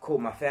 Cool,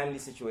 my family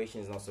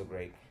situation is not so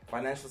great.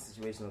 Financial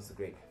situation is not so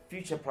great.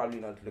 Future probably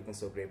not looking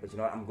so great. But you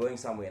know what, I'm going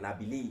somewhere and I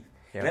believe.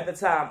 Yeah. And at the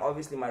time,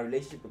 obviously, my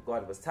relationship with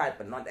God was tight,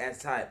 but not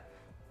as tight.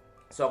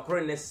 So I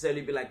couldn't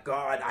necessarily be like,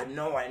 God, I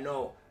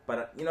know.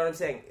 But you know what I'm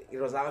saying? It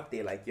was out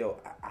there like, yo,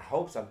 I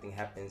hope something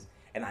happens.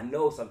 And I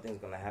know something's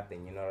going to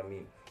happen. You know what I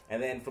mean?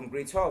 And then from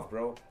grade 12,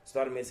 bro,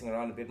 started messing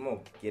around a bit more,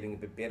 getting a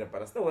bit better.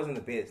 But I still wasn't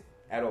the best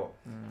at all.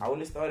 I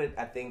only started,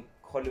 I think,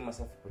 calling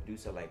myself a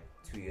producer like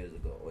 2 years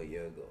ago or a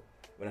year ago.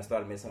 When I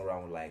started messing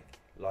around with like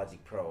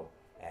Logic Pro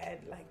and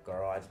like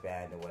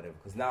GarageBand or whatever.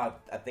 Because now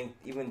I think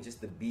even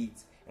just the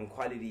beats and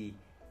quality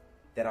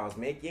that I was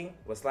making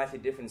was slightly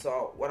different.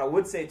 So what I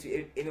would say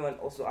to anyone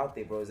also out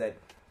there, bro, is that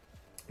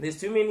there's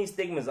too many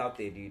stigmas out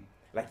there, dude.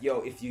 Like,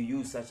 yo, if you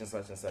use such and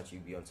such and such,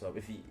 you'll be on top.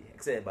 If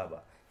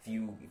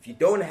you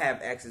don't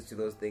have access to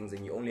those things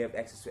and you only have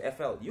access to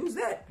FL, use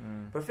that.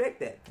 Perfect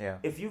that. Yeah.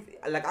 If you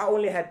like, I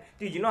only had,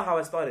 dude, you know how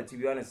I started, to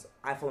be honest,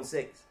 iPhone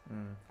 6.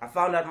 I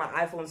found out my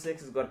iPhone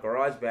 6 has got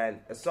GarageBand,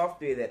 a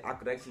software that I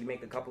could actually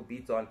make a couple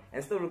beats on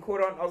and still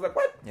record on. I was like,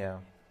 what? Yeah.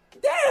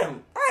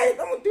 Damn, alright, I'm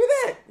gonna do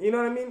that. You know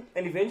what I mean?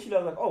 And eventually I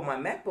was like, oh, my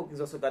MacBook has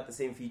also got the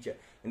same feature.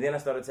 And then I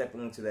started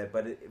tapping into that.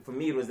 But for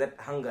me, it was that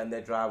hunger and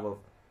that drive of,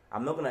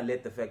 I'm not gonna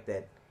let the fact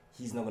that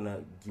he's not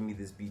gonna give me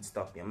this beat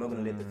stop me. I'm not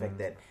gonna let the fact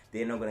that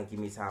they're not gonna give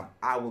me time.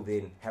 I will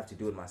then have to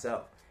do it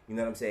myself. You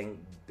know what I'm saying?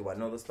 Do I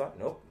know the start?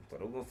 Nope.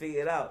 But we're gonna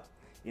figure it out.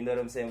 You know what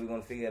I'm saying? We're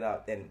gonna figure it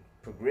out. Then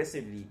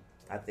progressively,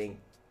 I think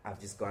I've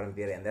just gotten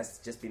better, and that's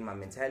just been my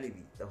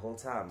mentality the whole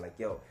time. Like,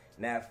 yo,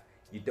 Naph,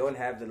 you don't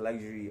have the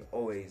luxury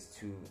always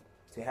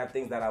to have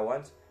things that I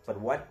want, but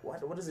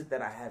what is it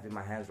that I have in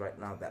my hands right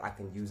now that I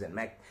can use and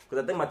make?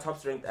 Because I think my top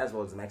strength as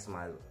well is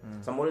maximizer.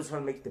 So I'm always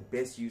trying to make the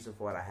best use of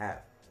what I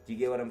have. Do you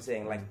get what I'm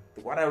saying? Like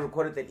what I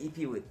recorded that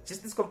EP with,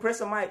 just this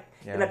compressor mic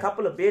in a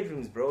couple of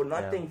bedrooms, bro.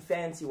 Nothing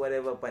fancy,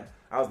 whatever. But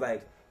I was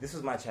like, this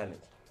was my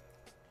challenge.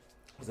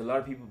 Because a lot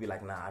of people be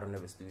like, nah, I don't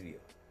have a studio.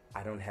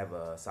 I don't have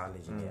a sound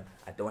engineer.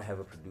 I don't have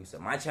a producer.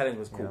 My challenge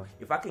was cool.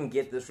 If I can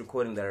get this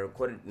recording that I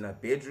recorded in a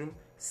bedroom,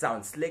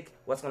 sound slick,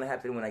 what's going to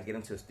happen when I get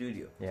into a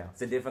studio?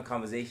 It's a different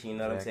conversation, you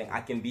know what I'm saying?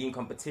 I can be in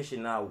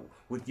competition now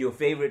with your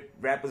favorite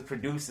rappers,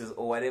 producers,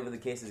 or whatever the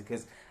case is,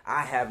 because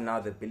I have now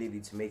the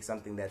ability to make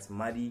something that's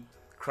muddy,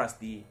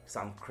 crusty,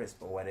 sound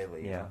crisp, or whatever,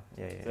 you know?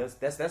 So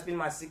that's been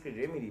my secret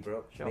remedy,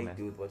 bro. Make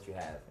do with what you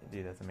have.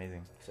 Dude, that's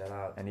amazing. Shout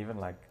out. And even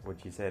like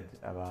what you said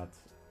about...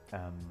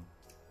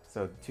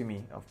 so Tshuma,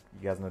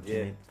 you guys know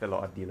Tshuma, fellow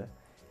art dealer.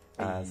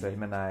 So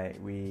him and I,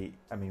 we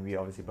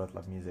obviously both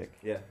love music.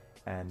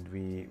 And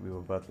we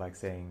were both like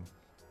saying,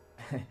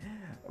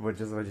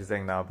 which is what you're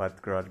saying now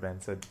about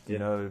GarageBand. So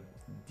do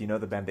you know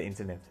the band The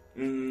Internet?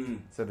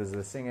 So there's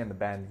a singer in the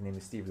band, his name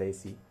is Steve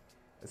Lacey.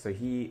 So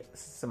he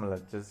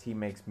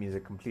makes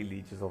music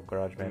completely just off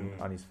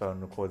GarageBand on his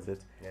phone, records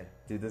it.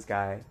 Dude, this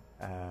guy,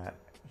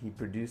 he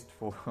produced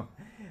for,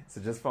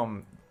 so just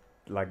from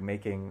like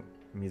making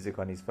music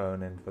on his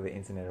phone and for the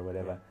internet or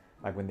whatever,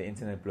 like when the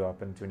internet blew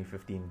up in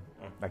 2015,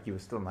 like he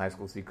was still in high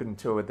school, so he couldn't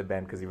tour with the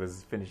band because he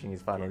was finishing his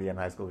final year in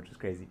high school, which was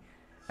crazy.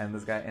 And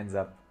this guy ends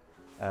up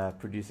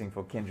producing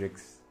for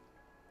Kendrick's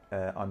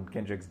on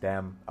Kendrick's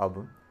Damn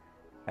album,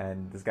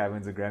 and this guy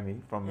wins a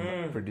Grammy from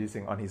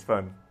producing on his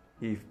phone.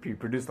 He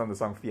produced on the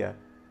song Fear,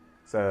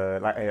 so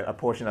like a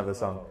portion of the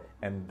song,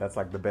 and that's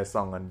like the best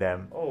song on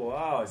Damn. Oh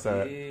wow!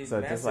 So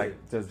just like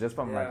just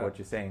from like what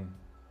you're saying.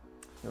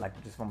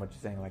 Like just from what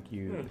you're saying, like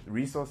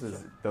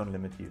resources don't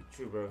limit you.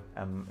 True, bro.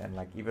 And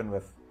like even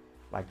with,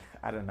 like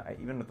I don't know,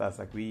 even with us,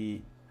 like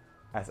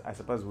I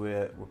suppose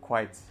we're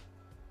quite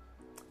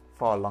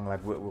far along.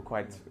 Like we're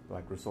quite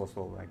like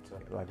resourceful,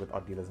 like with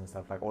art dealers and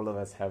stuff. Like all of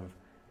us have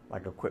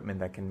like equipment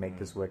that can make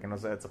this work. And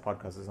also it's a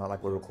podcast. It's not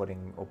like we're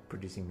recording or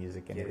producing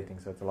music and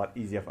everything. So it's a lot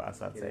easier for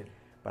us, I'd say.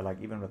 But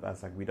like even with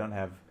us, like we don't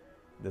have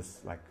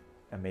this like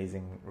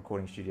amazing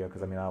recording studio.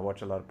 Because I mean I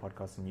watch a lot of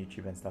podcasts on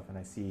YouTube and stuff, and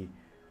I see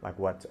like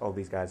what all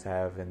these guys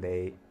have, and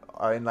they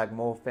are in like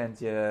more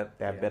fancier,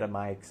 they have better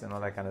mics and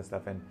all that kind of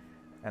stuff,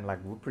 and like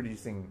we're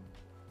producing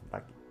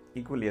like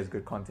equally as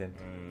good content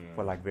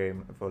for like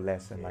for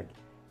less, and like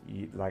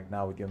you, like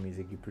now with your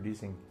music you're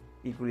producing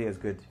equally as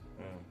good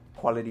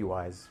quality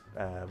wise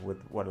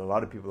with what a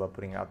lot of people are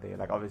putting out there.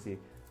 Like obviously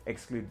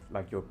exclude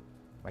like your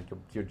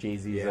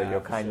Jay-Z's or your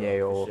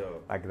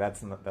Kanye like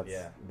that's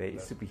they're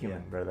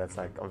superhuman, bro. That's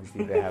like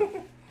obviously they have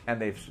and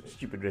they're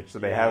stupid rich, so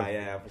they have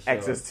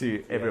access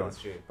to everyone.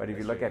 But if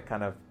you look at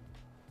kind of,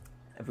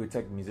 if we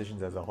take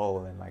musicians as a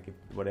whole and like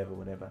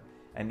whatever,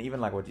 and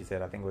even like what you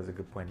said, I think was a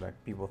good point. Like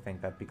people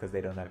think that because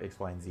they don't have X,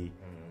 Y, and Z,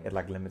 it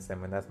like limits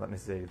them, and that's not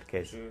necessarily the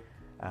case.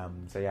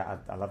 So yeah,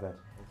 I love that.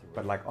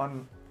 But like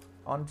on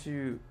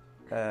to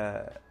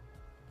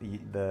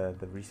the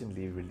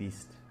recently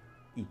released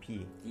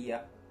EP.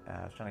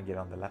 I was trying to get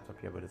on the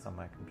laptop here, but it's on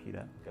my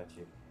computer. Got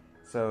you.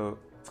 So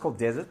it's called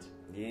Desert.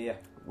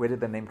 Where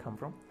did the name come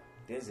from?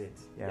 Desert.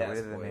 Where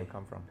did the name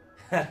come from?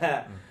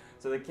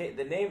 So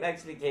the name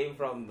actually came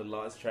from the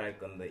last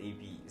track on the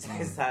EP.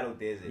 It's titled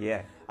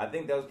Desert. I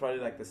think that was probably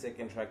like the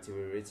second track to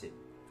be written.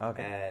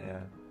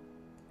 And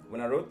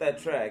when I wrote that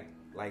track,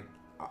 like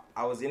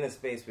I was in a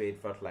space where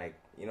it felt like,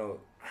 you know,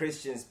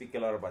 Christians speak a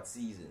lot about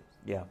seasons.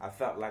 I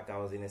felt like I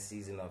was in a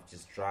season of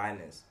just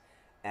dryness.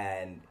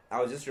 And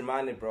I was just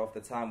reminded, bro, of the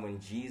time when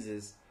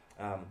Jesus,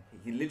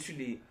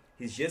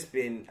 he's just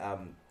been,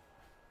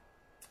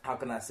 how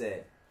can I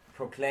say,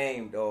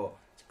 proclaimed, or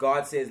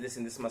God says,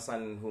 listen, this is my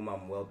son in whom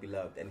I'm well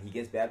beloved, and he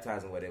gets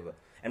baptized and whatever.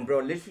 And bro,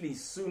 literally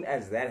soon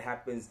as that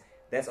happens,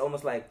 that's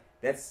almost like,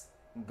 that's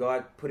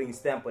God putting a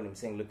stamp on him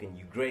saying, look, and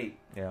you great.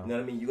 You know what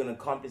I mean? You're going to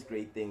accomplish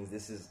great things.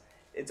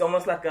 It's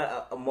almost like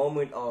a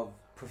moment of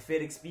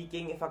prophetic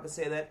speaking, if I could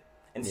say that.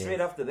 And straight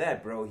after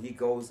that, bro, he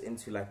goes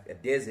into like a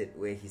desert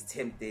where he's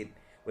tempted,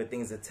 where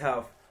things are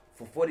tough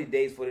for 40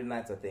 days, 40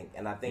 nights, I think.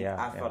 And I think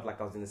I felt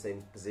like I was in the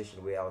same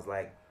position where I was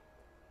like,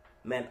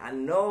 man, I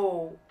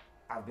know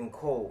I've been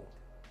called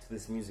to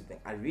this music thing.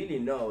 I really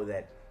know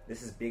that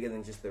this is bigger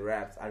than just the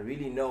raps. I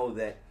really know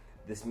that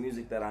this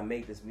music that I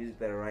make, this music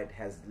that I write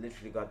has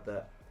literally got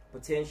the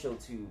potential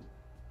to,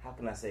 how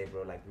can I say,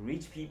 bro, like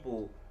reach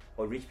people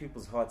or reach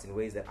people's hearts in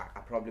ways that I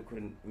probably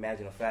couldn't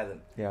imagine or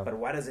fathom. But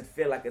why does it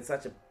feel like it's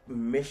such a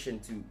mission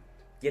to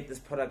get this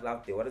product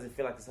out there? Why does it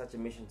feel like it's such a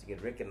mission to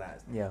get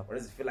recognized? Why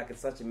does it feel like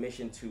it's such a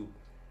mission to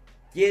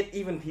get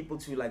even people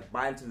to like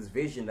buy into this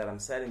vision that I'm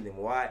selling them?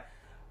 Why?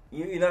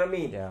 You know what I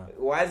mean?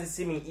 Why is it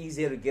seeming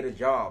easier to get a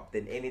job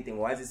than anything?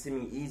 Why is it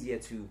seeming easier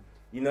to,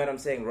 you know what I'm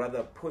saying,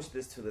 rather push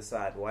this to the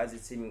side? Why is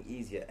it seeming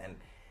easier? And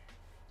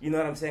You know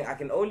what I'm saying? I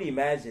can only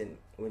imagine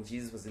when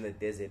Jesus was in the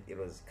desert, it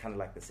was kind of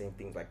like the same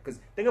thing. Like, because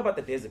think about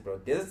the desert, bro.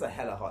 Deserts are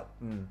hella hot,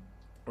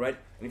 right?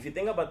 And if you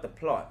think about the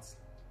plants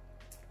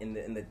in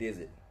the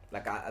desert,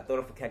 like I thought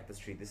of a cactus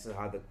tree. This is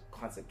how the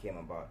concept came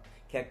about.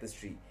 Cactus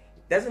tree.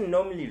 It doesn't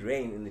normally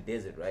rain in the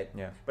desert, right?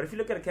 Yeah. But if you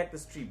look at a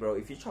cactus tree, bro,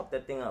 if you chop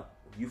that thing up,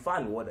 you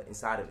find water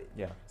inside of it.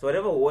 Yeah. So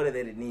whatever water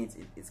that it needs,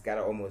 it's got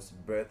to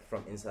almost birth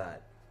from inside.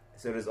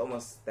 So there's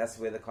almost, that's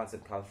where the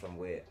concept comes from,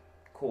 where,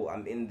 cool,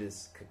 I'm in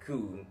this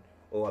cocoon,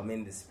 or I'm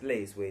in this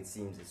place where it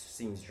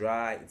seems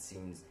dry, it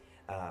seems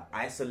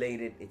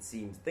isolated, it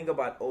seems, think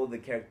about all the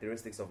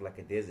characteristics of like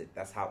a desert.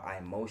 That's how I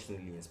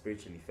emotionally and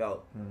spiritually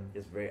felt.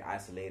 Just very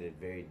isolated,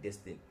 very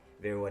distant,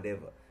 very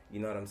whatever. You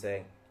know what I'm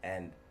saying?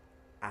 And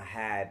I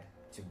had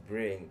to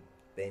bring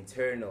the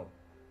internal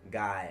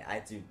guy. I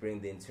had to bring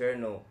the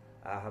internal,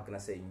 how can I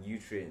say,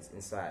 nutrients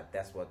inside.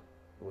 That's what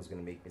was going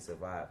to make me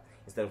survive.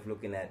 Instead of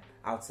looking at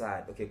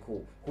outside, okay,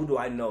 cool. Who do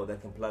I know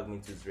that can plug me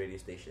to this radio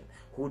station?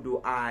 Who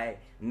do I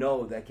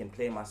know that can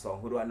play my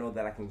song? Who do I know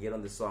that I can get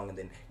on the song and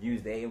then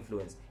use their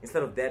influence?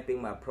 Instead of that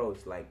being my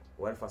approach, like,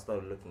 what if I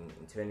started looking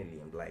internally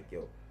and be like,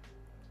 yo,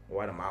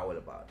 what am I all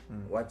about?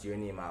 What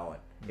journey am I on?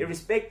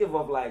 Irrespective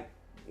of like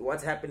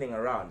what's happening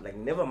around, like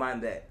never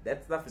mind that.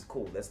 That stuff is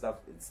cool. That stuff,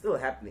 it's still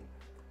happening.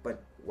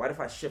 But what if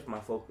I shift my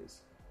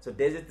focus? So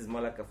desert is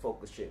more like a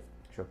focus shift.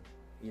 Sure.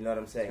 You know what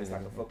I'm saying? It's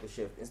like a focus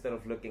shift. Instead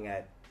of looking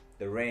at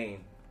the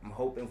rain, I'm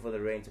hoping for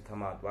the rain to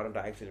come out. Why don't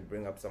I actually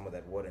bring up some of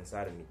that water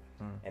inside of me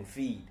and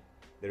feed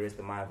the rest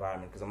of my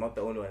environment? Because I'm not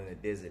the only one in the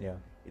desert. Yeah.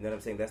 You know what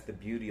I'm saying? That's the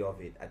beauty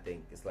of it, I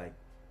think. It's like,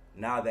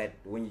 now that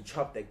when you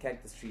chop that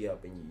cactus tree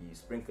up and you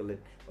sprinkle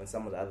it on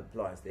some of the other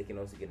plants, they can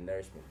also get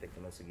nourishment. They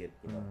can also get,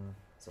 you know,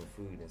 some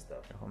food and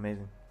stuff. Oh,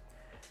 amazing.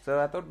 So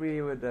I thought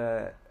we would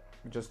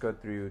just go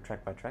through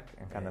track by track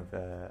and kind of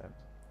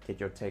get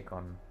your take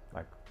on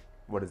like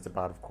what it's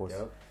about, of course.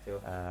 Sure.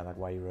 Like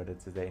why you wrote it.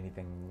 Is there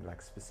anything like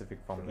specific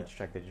from each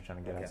track that you're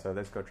trying to get at? So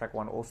let's go track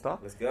 1, All Star.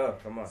 Let's go.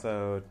 Come on.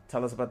 So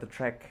tell us about the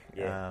track.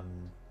 Yeah.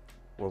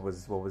 What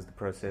was the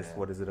process? Yeah.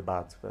 What is it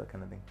about? That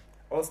kind of thing.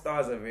 All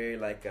Stars are very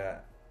like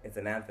it's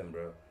an anthem,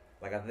 bro.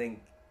 Like I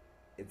think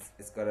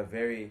it's got a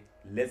very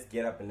let's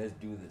get up and let's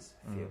do this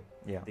feel.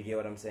 Yeah. To get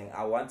what I'm saying?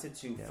 I wanted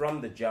to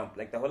from the jump,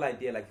 like the whole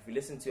idea, like if you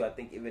listen to, I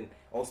think even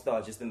All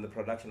Stars just in the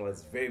production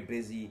was very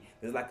busy.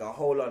 There's like a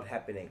whole lot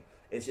happening.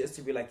 It's just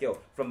to be like, yo,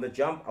 from the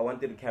jump, I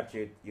wanted to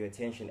capture your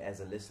attention as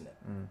a listener.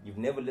 You've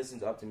never listened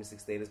to Optimistic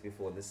Status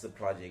before. This is a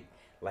project.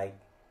 Like,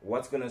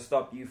 what's going to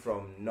stop you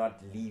from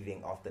not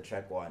leaving after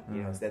track 1?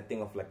 You know, it's that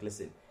thing of like,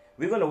 listen,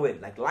 we're going to win.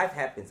 Like, life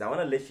happens. I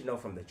want to let you know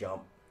from the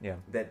jump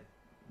that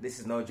this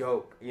is no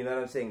joke. You know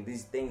what I'm saying?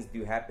 These things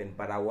do happen,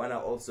 but I want to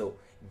also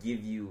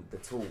give you the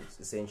tools,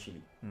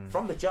 essentially,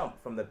 from the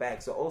jump, from the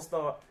back. So All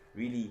Star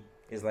really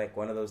is like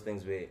one of those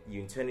things where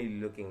you're internally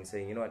looking and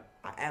saying, you know what,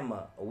 I am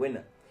a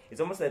winner. It's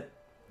almost that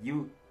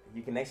you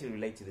can actually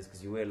relate to this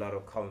because you wear a lot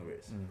of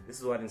Converse. This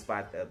is what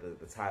inspired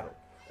the title.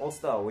 All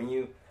Star,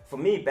 for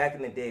me back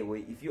in the day, where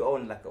if you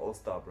own like an All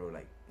Star, bro,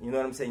 like, you know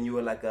what I'm saying, you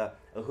were like a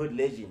hood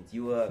legend.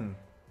 You were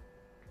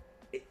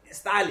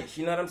stylish,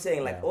 you know what I'm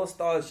saying? Like All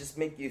Stars just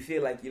make you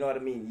feel like, you know what I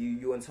mean,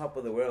 you're on top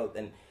of the world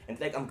and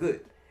like I'm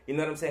good. You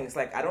know what I'm saying? It's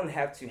like I don't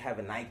have to have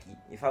a Nike.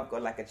 If I've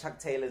got like a Chuck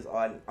Taylor's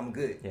on, I'm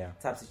good.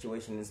 Type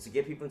situation is to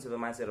get people into the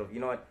mindset of, you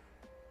know what,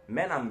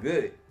 man, I'm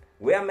good.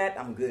 Where I'm at,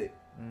 I'm good.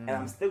 And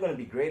I'm still going to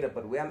be greater,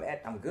 but where I'm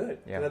at, I'm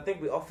good. Because I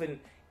think we often,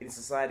 in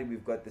society,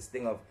 we've got this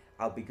thing of,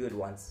 I'll be good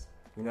once.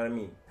 You know what I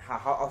mean?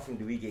 How often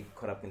do we get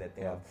caught up in that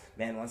thing of,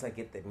 man, once I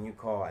get that new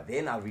car,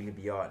 then I'll really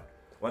be on.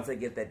 Once I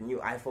get that new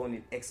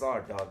iPhone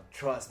XR, dog,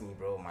 trust me,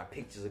 bro, my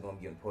pictures are going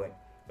to be on point.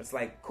 But it's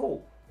like,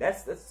 cool.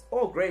 That's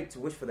all great to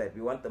wish for that.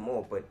 We want them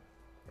more, but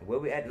where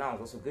we're at now is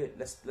also good.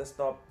 Let's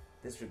stop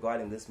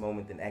disregarding this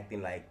moment and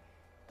acting like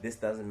this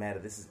doesn't matter,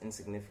 this is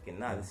insignificant.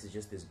 Nah, this is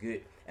just as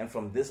good. And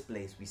from this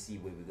place, we see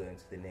where we're going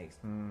to the next.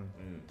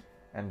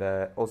 And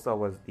All Star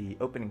was the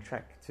opening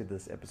track to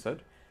this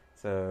episode.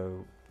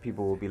 So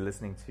people will be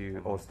listening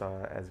to All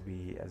Star as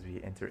we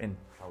enter in.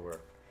 I'll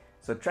work.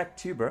 So track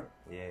 2, bro.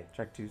 Yeah.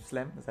 Track 2,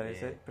 Slam, is that how you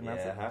say it?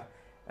 Pronounce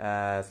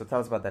it? So tell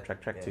us about that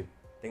track 2.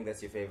 I think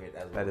that's your favorite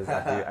as well. That is,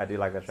 I do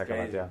like that track a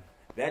lot, yeah.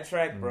 That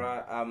track,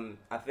 bro,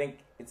 I think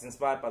it's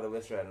inspired by the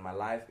West Rand, my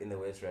life in the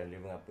West Rand,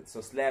 living up. So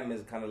Slam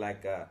is kind of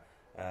like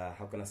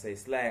how can I say,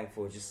 slang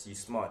for just you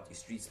smart, you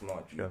street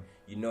smart,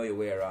 you know your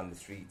way around the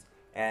streets.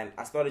 And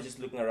I started just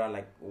looking around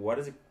like, what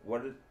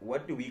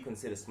do we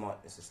consider smart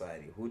in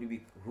society? Who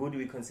do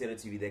we consider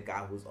to be the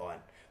guy who's on?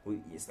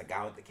 It's the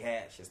guy with the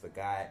cash, it's the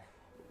guy,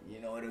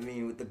 you know what I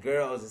mean, with the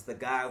girls, it's the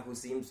guy who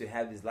seems to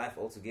have his life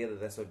all together.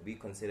 That's what we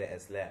consider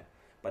as slam.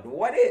 But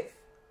what if,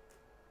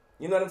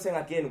 you know what I'm saying,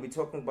 again, we're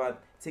talking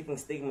about taking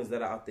stigmas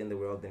that are out there in the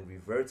world and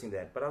reverting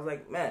that. But I was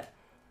like, man,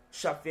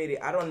 Shop Fady,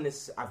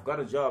 I've got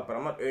a job, but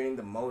I'm not earning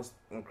the most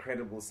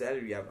incredible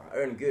salary. I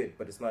earn good,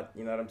 but it's not,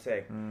 you know what I'm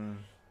saying?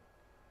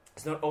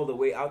 It's not all the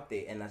way out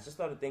there. And I just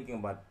started thinking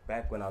about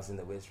back when I was in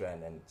the West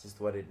Rand and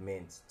just what it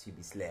meant to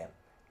be slam.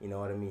 You know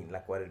what I mean?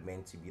 Like what it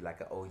meant to be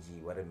like an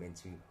OG, what it meant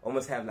to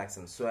almost have like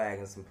some swag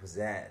and some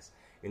pizzazz.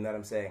 You know what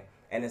I'm saying?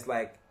 And it's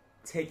like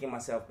taking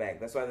myself back.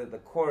 That's why the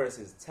chorus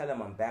is, tell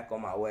him I'm back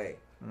on my way.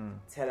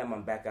 Tell him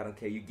I'm back, I don't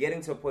care. You're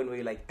getting to a point where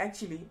you're like,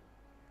 actually,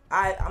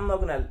 I'm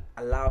not going to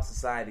allow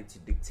society to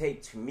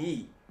dictate to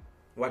me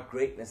what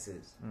greatness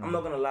is. I'm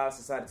not going to allow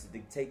society to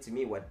dictate to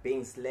me what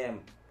being slam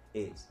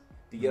is.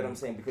 Do you get what I'm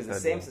saying? Because the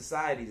same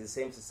society is the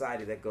same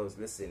society that goes,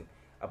 listen,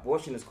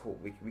 abortion is cool.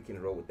 We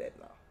can roll with that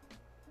now.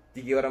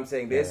 Do you get what I'm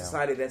saying? There's a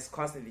society that's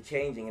constantly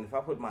changing, and if I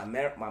put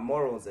my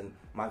morals and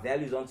my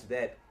values onto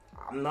that,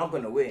 I'm not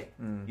gonna win.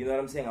 You know what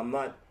I'm saying? I'm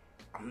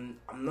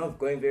not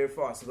going very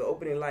far. So the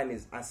opening line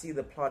is, I see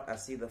the plot, I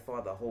see the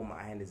father, hold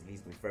my hand as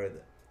leads me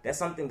further. That's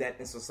something that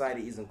in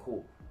society isn't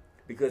cool,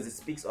 because it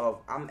speaks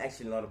of, I'm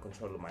actually not in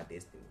control of my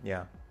destiny.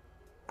 Yeah.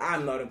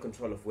 I'm not in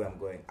control of where I'm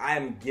going. I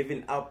am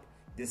giving up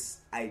this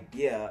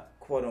idea,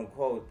 quote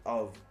unquote,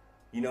 of,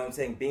 you know what I'm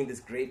saying, being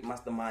this great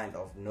mastermind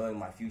of knowing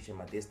my future and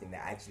my destiny.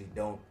 I actually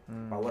don't.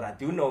 But what I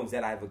do know is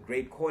that I have a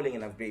great calling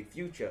and I have a great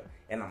future,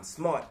 and I'm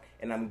smart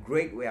and I'm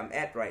great where I'm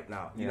at right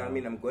now. You know what I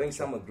mean? I'm going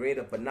somewhere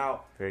greater, but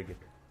now Very good.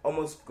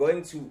 almost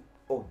going to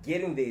or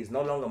getting there is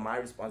no longer my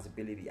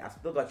responsibility. I've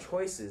still got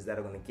choices that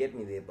are going to get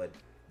me there, but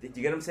do you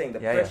get what I'm saying? The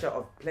pressure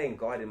of playing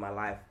God in my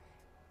life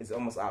is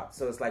almost out.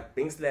 So it's like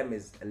being slam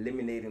is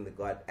eliminating the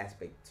God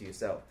aspect to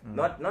yourself.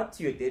 Not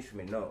to your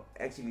detriment, no.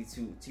 Actually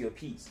to your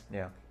peace.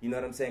 Yeah. You know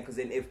what I'm saying? Because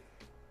then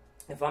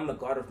if I'm the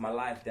God of my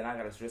life, then I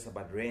got to stress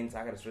about rent,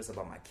 I got to stress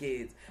about my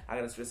kids, I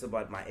got to stress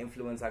about my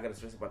influence, I got to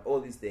stress about all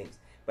these things.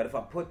 But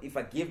if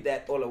I give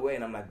that all away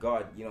and I'm like,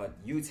 God, you know what,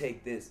 you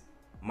take this,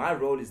 my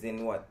role is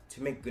then what?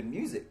 To make good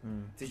music,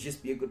 to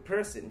just be a good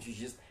person, to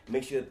just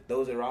make sure that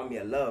those around me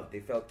are loved, they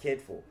felt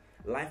cared for.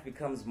 Life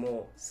becomes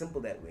more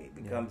simple that way. It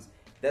becomes,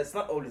 that's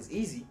not always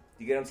easy,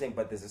 you get what I'm saying?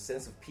 But there's a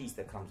sense of peace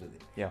that comes with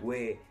it. Yeah.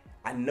 Where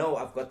I know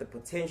I've got the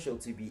potential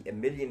to be a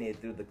millionaire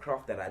through the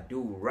craft that I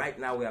do right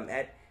now where I'm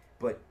at,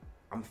 but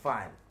I'm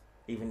fine,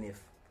 even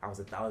if I was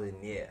 1,000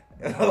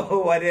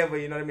 or whatever,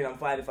 you know what I mean? I'm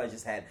fine if I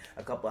just had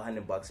a couple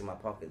 $100 in my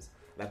pockets.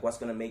 Like, what's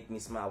gonna make me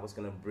smile? What's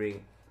gonna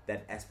bring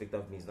that aspect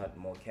of me is not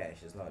more cash.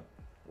 It's not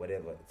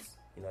whatever. It's,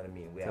 you know what I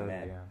mean? Where I'm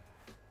at. Yeah.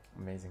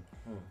 Amazing.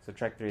 So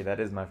track 3,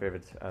 that is my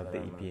favorite of the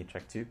EP.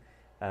 Track 2,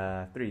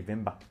 3,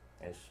 Vimba.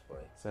 Yes,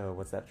 boy. So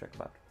what's that track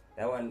about?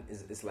 That one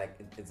is, it's like,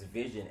 it's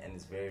vision, and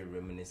it's very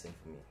reminiscent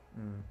for me.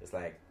 It's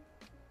like,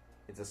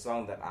 it's a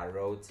song that I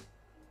wrote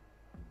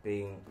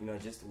being, you know,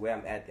 just where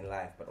I'm at in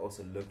life, but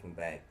also looking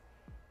back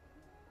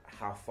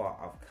how far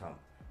I've come.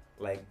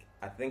 Like,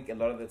 I think a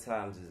lot of the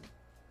times is,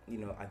 you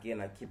know,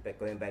 again, I keep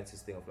going back to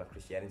this thing of like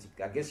Christianity.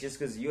 I guess just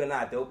because you and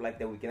I are dope like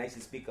that, we can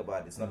actually speak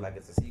about it. It's not like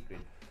it's a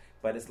secret.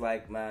 But it's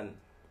like, man,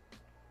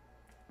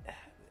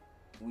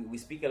 we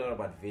speak a lot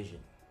about vision,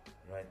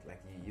 right?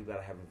 Like, you got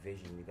to have a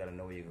vision. You got to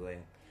know where you're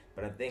going.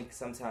 But I think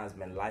sometimes,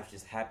 man, life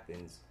just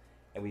happens,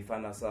 and we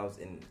find ourselves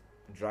in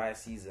dry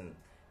season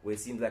where it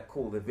seems like,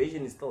 cool, the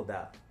vision is still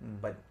there,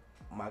 but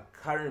my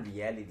current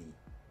reality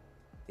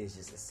is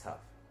just as tough.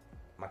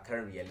 My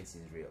current reality is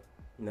real.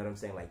 You know what I'm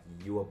saying? Like,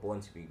 you were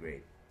born to be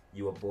great.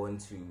 You were born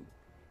to, you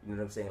know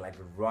what I'm saying, like,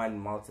 run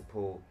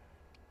multiple,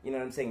 you know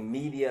what I'm saying,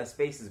 media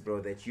spaces, bro,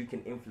 that you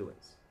can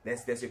influence.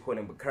 That's your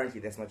calling, but currently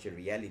that's not your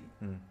reality.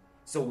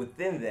 So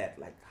within that,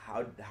 like,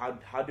 how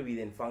do we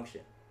then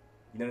function?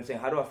 You know what I'm saying?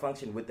 How do I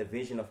function with the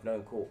vision of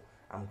knowing, cool,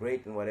 I'm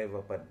great and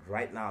whatever, but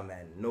right now,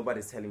 man,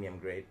 nobody's telling me I'm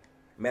great.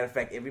 Matter of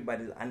fact,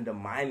 everybody's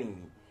undermining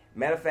me.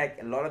 Matter of fact,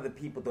 a lot of the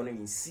people don't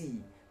even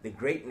see the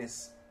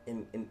greatness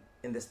in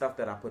the stuff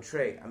that I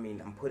portray. I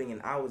mean, I'm putting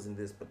in hours in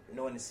this, but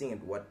no one is seeing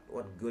it. What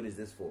good is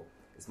this for?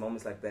 It's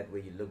moments like that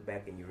where you look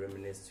back and you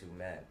reminisce to,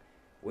 man,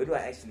 where do I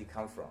actually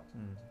come from?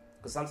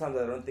 Because sometimes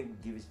I don't think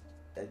we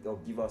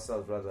give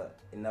ourselves rather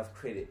enough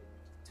credit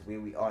to where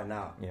we are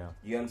now. Yeah.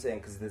 You know what I'm saying?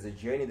 Because there's a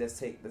journey that's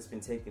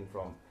been taken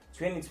from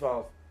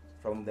 2012,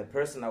 from the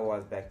person I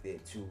was back there,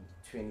 to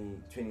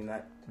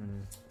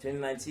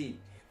 2019,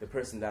 the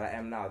person that I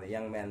am now, the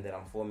young man that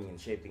I'm forming and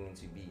shaping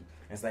into be.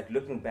 And it's like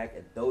looking back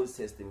at those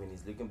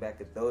testimonies, looking back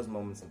at those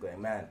moments and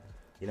going, man,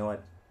 you know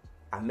what?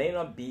 I may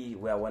not be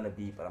where I want to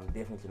be, but I'm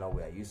definitely not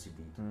where I used to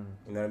be.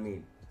 You know what I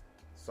mean?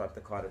 Swipe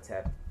the card or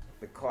tap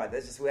the card.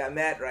 That's just where I'm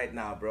at right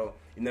now, bro.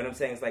 You know what I'm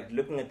saying? It's like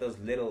looking at those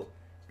little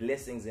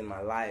blessings in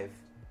my life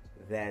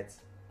that,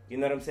 you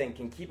know what I'm saying,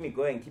 can keep me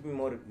going, keep me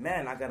motivated.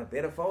 Man, I got a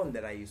better phone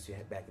than I used to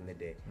have back in the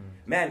day.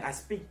 Man, I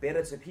speak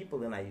better to people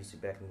than I used to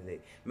back in the day.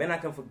 Man, I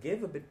can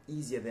forgive a bit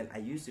easier than I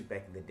used to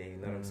back in the day. You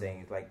know what I'm saying?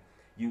 It's like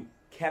you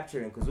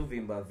capturing, because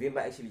Vimba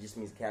actually just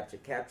means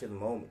capture the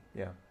moment.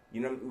 Yeah.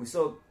 You know, we're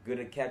so good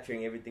at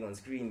capturing everything on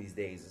screen these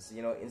days. It's,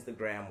 you know,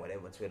 Instagram,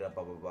 whatever, Twitter,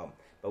 blah, blah, blah.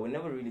 But we're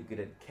never really good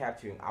at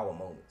capturing our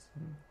moments.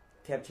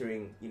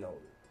 Capturing, you know,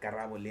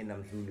 Karabo Lena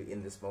Mzulu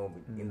in this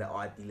moment, in the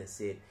art dealer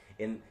set.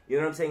 And, you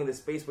know what I'm saying, the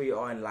space where you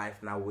are in life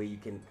now, where you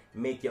can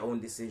make your own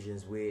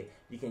decisions, where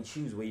you can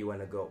choose where you want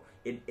to go.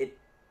 It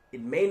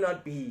may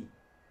not be,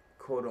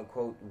 quote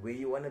unquote, where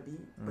you want to be,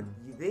 but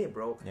you're there,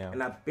 bro. Yeah.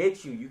 And I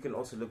bet you can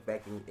also look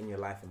back in your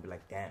life and be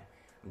like, damn,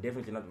 I'm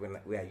definitely not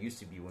where I used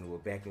to be when we were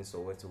back in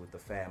Soweto with the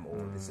fam, or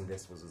this and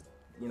this was,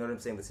 you know what I'm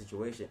saying, the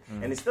situation.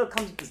 And it still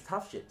comes with this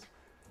tough shit.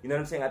 You know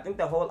what I'm saying? I think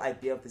the whole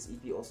idea of this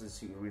EP also is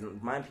to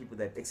remind people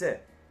that,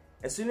 except,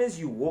 as soon as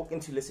you walk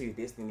into, let's say, your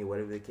destiny,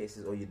 whatever the case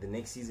is, or the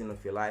next season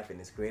of your life, and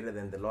it's greater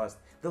than the last,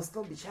 there'll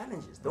still be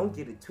challenges. Don't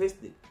get it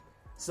twisted.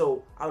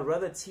 So I'd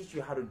rather teach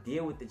you how to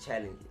deal with the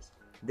challenges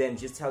than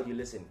just tell you,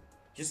 listen,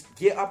 just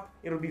gear up.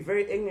 It'll be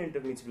very ignorant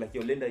of me to be like,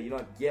 yo, Linda, you know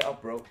what, gear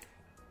up, bro.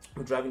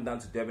 I'm driving down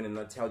to Durban and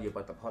not tell you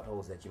about the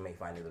potholes that you may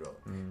find in the road.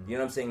 You know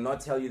what I'm saying? Not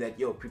tell you that,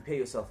 yo, prepare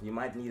yourself. You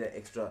might need an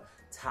extra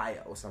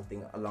tire or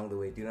something along the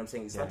way. Do you know what I'm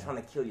saying? It's not trying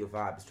to kill your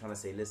vibe. It's trying to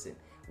say, listen,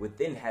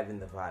 within having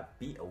the vibe,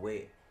 be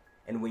aware.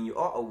 And when you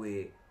are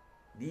aware,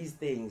 these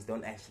things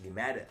don't actually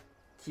matter.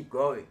 Keep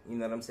going. You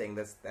know what I'm saying?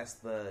 That's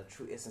the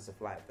true essence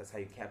of life. That's how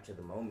you capture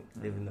the moment,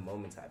 live in the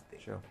moment type thing.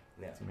 Sure.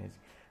 Yeah. It's amazing.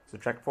 So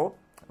track 4,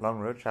 Long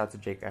Road. Shout out to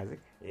Jake Isaac.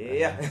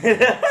 Yeah.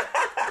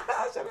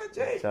 Shout out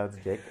Jake. Shout out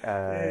to Jake.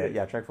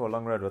 Yeah, track 4,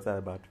 Long Road. What's that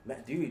about?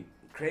 Man, dude,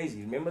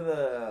 crazy. Remember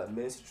the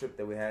ministry trip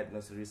that we had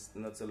not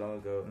so long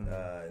ago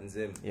in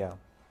Zim? Yeah.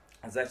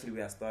 That's actually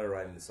where I started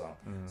writing the song.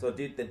 So,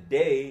 dude, the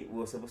day we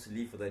were supposed to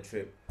leave for that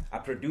trip, I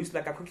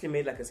quickly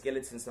made like a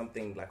skeleton,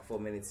 something like 4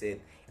 minutes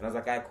in, and I was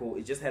like, alright, cool.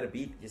 It just had a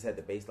beat, it just had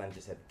the bass line,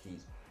 just had the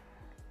keys.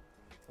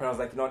 And I was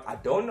like, you know what? I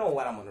don't know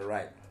what I'm gonna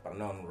write, but I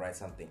know I'm gonna write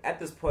something. At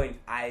this point,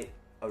 I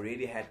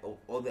already had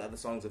all the other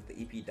songs of the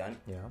EP done.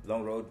 Yeah.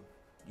 Long Road,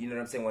 you know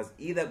what I'm saying, was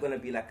either gonna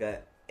be like a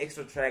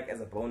extra track as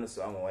a bonus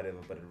song or whatever,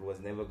 but it was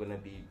never gonna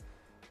be.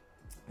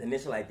 The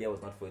initial idea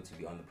was not for it to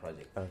be on the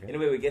project. Okay.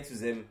 Anyway, we get to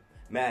Zim,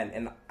 man,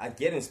 and I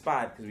get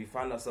inspired because we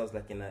found ourselves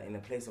like in a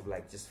place of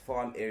like just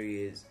farm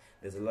areas.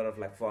 There's a lot of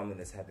like farming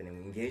that's happening.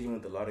 We're engaging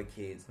with a lot of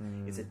kids.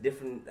 It's a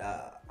different,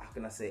 how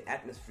can I say,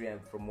 atmosphere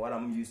from what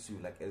I'm used to,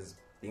 like as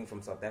being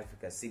from South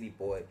Africa, city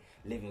boy,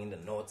 living in the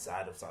north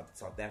side of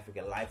South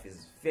Africa. Life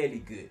is fairly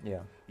good. Yeah.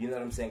 You know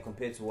what I'm saying?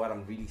 Compared to what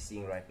I'm really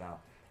seeing right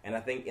now. And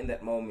I think in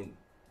that moment,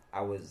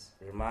 I was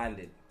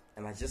reminded,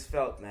 and I just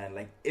felt, man,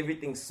 like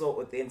everything so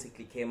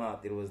authentically came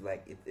out. It was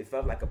like, it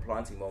felt like a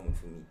planting moment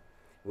for me,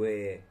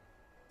 where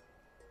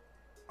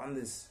on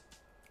this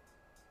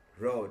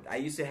road, I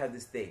used to have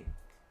this thing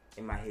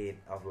in my head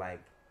of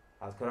like,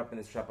 I was caught up in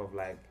this trap of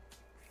like,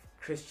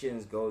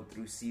 Christians go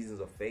through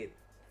seasons of faith.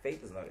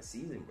 Faith is not a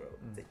season, bro.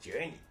 It's a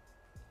journey.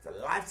 It's a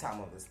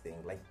lifetime of this thing.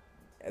 Like,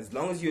 as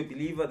long as you're a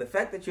believer, the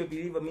fact that you're a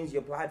believer means you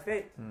applied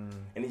faith.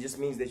 And it just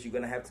means that you're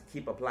going to have to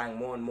keep applying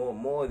more and more and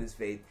more of this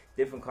faith,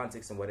 different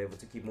contexts and whatever,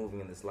 to keep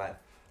moving in this life.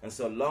 And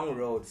so Long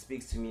Road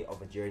speaks to me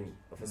of a journey,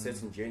 of a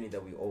certain journey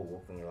that we all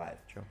walk in life.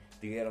 Sure.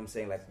 Do you get what I'm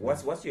saying? Like,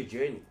 what's your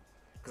journey?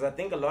 Because I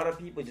think a lot of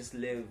people just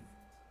live,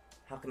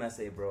 how can I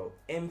say, bro,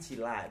 empty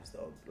lives,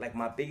 dog. Like,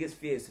 my biggest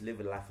fear is to live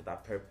a life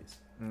without purpose.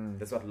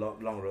 That's what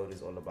Long Road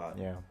is all about.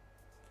 Yeah.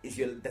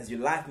 Does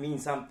your life mean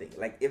something?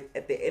 Like, if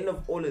at the end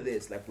of all of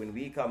this, like when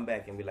we come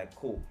back and we're like,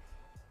 cool,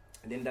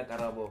 Linda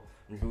Karabo,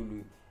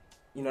 Ndlulu,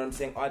 you know what I'm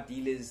saying, art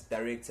dealers,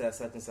 director,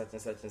 such and such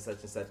and such and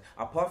such and such.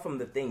 Apart from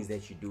the things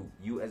that you do,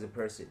 you as a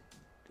person,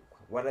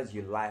 what does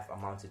your life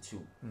amounted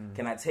to?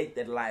 Can I take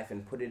that life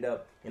and put it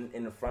up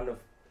in the front of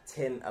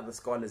 10 other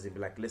scholars and be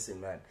like,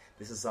 listen, man,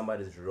 this is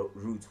somebody's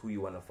roots who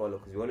you want to follow?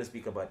 Because we always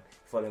speak about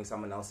following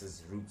someone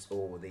else's roots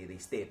or they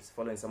steps,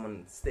 following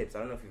someone's steps. I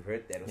don't know if you've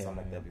heard that or something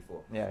like that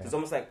before. So it's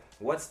almost like,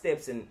 what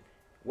steps and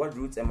what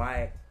roots am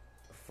I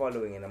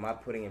following and am I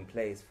putting in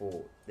place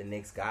for the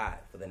next guy,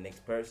 for the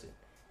next person?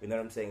 You know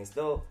what I'm saying? It's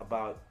still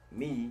about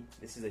me.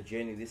 This is a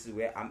journey. This is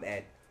where I'm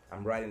at.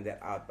 I'm writing that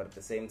out. But at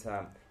the same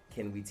time,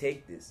 can we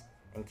take this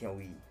and can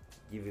we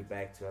give it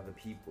back to other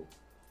people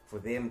for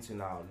them to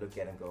now look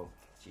at and go,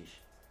 geesh,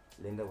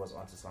 Linda was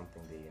onto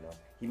something there, you know.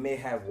 He may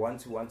have one,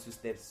 two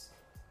steps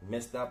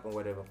messed up or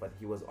whatever, but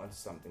he was onto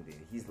something there.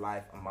 His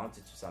life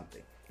amounted to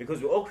something.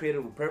 Because we're all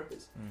created with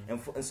purpose. And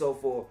so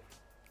for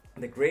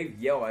the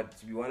graveyard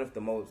to be one of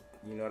the most,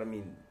 you know what I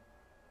mean,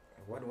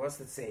 what's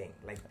the saying?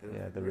 Like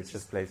the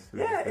richest place.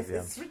 Yeah,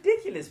 it's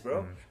ridiculous,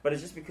 bro. But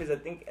it's just because I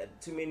think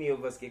too many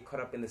of us get caught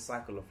up in the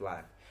cycle of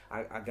life.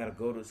 I gotta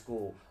go to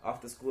school.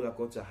 After school, I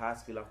go to high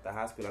school. After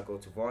high school, I go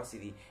to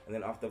varsity. And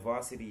then after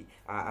varsity,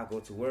 I go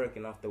to work.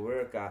 And after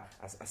work,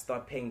 I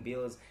start paying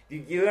bills.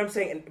 You know what I'm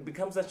saying? And it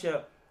becomes such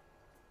a...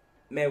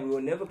 Man, we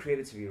were never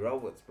created to be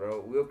robots,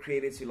 bro. We were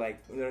created to,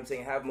 like, you know what I'm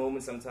saying, have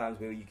moments sometimes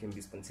where you can be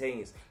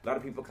spontaneous. A lot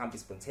of people can't be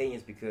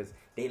spontaneous because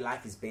their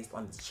life is based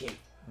on the check.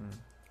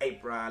 Hey,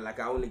 bro, like,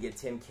 I only get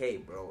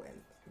 10K, bro. And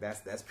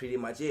that's pretty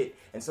much it.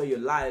 And so your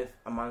life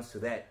amounts to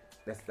that.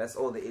 That's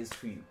all there is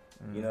to you.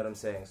 You know what I'm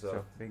saying?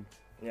 So big.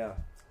 Yeah.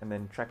 And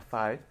then track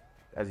 5,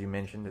 as you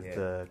mentioned, is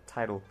the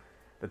title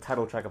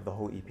track of the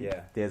whole EP.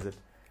 Yeah. Desert.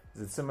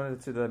 Is it similar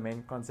to the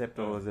main concept,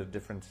 or is it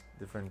different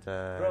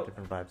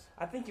vibes?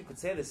 I think you could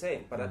say the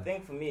same, but I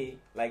think for me,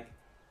 like,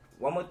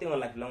 one more thing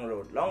on like Long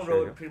Road. Long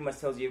Road pretty much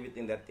tells you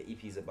everything that the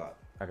EP is about.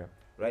 Okay.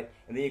 Right?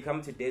 And then you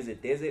come to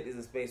Desert. Desert is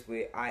a space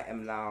where I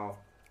am now.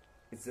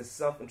 It's a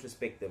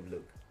self-introspective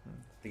look.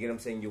 You get what I'm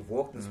saying? You've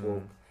walked this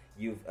walk.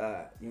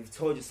 You've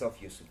told yourself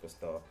you're a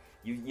superstar.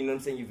 You know what I'm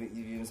saying?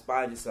 You've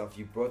inspired yourself.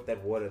 You brought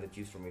that water, the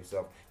juice from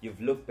yourself.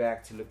 You've looked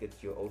back to look at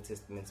your Old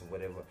Testaments and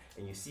whatever,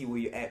 and you see where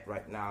you're at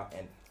right now,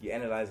 and you're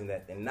analyzing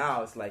that. And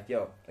now it's like,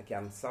 yo, okay,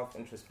 I'm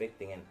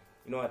self-introspecting, and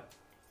you know what,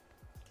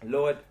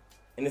 Lord,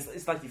 and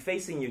it's like you're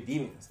facing your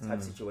demons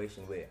type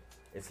situation where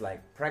it's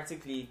like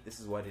practically this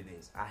is what it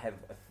is. I have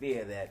a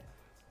fear that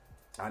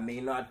I may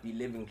not be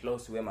living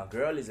close to where my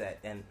girl is at,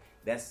 and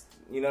that's,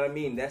 you know what I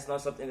mean, that's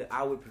not something that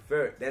I would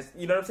prefer. That's,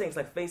 you know what I'm saying, it's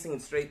like facing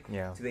it straight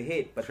to the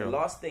head. But the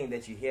last thing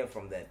that you hear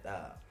from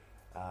that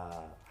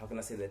how can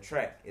I say, that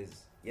track is,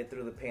 yet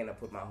through the pain I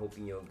put my hope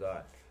in your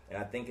God. And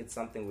I think it's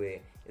something where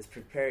it's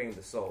preparing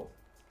the soul.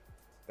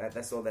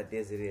 That's all that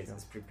it is.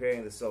 It's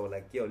preparing the soul,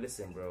 like, yo,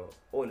 listen bro,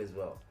 all is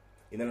well.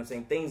 You know what I'm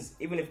saying? Things,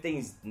 even if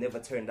things never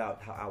turned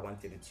out how I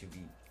wanted it to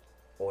be,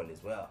 all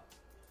is well.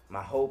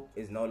 My hope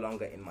is no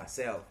longer in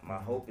myself. My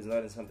hope is not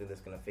in something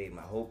that's going to fade.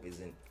 My hope is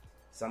in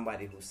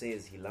somebody who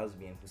says he loves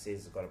me and who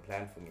says he's got a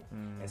plan for me.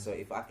 And so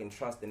if I can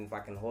trust and if I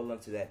can hold on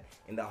to that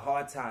in the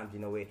hard times, you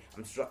know, where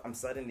I'm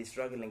suddenly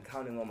struggling,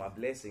 counting on my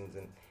blessings,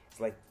 and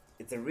it's like,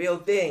 it's a real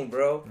thing,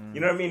 bro.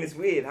 You know what I mean? It's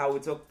weird how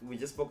we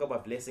just spoke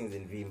about blessings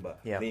in Vimba.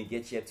 Then you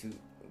get here to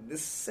the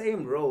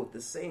same road,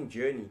 the same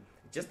journey.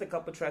 Just a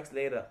couple tracks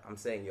later, I'm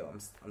saying, yo,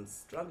 I'm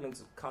struggling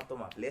to count on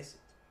my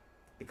blessings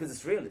because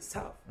it's real, it's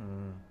tough.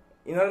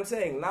 You know what I'm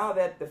saying? Now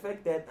that the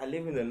fact that I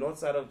live in the north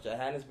side of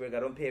Johannesburg,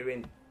 I don't pay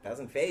rent,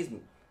 doesn't faze me.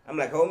 I'm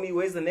like, homie,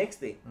 where's the next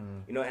thing?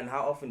 You know, and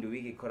how often do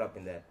we get caught up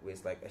in that? Where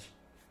it's like,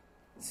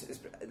 it's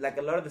like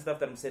a lot of the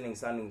stuff that I'm saying is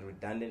sounding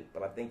redundant,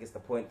 but I think it's the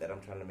point that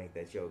I'm trying to make,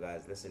 that, yo,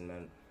 guys, listen,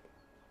 man,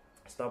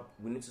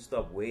 we need to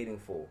stop waiting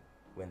for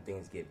when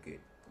things get good,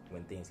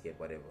 when things get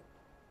whatever.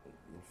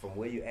 From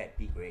where you're at,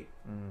 be great.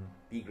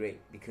 Be great,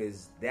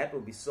 because that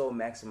will be so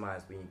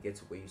maximized when you get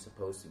to where you're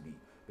supposed to be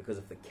because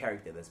of the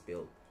character that's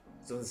built.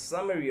 So the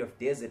summary of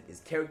desert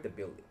is character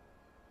building.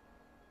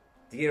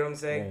 Do you hear what I'm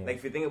saying? Like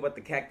if you think about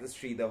the cactus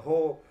tree, the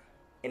whole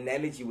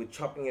analogy with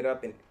chopping it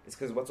up, and it's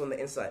because what's on the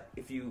inside.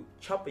 If you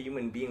chop a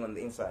human being on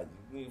the inside,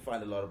 you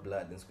find a lot of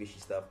blood and squishy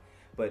stuff.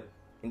 But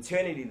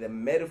internally, the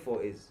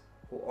metaphor is,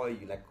 who are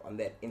you, like on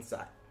that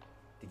inside?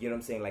 Do you get what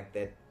I'm saying? Like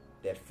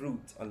that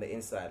fruit on the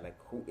inside, like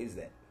who is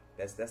that?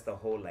 That's the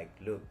whole like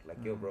look,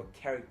 like yo bro,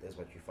 character is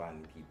what you find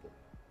in people.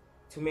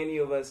 Too many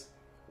of us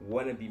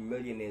want to be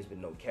millionaires with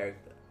no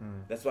character.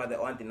 That's why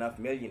there aren't enough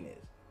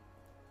millionaires.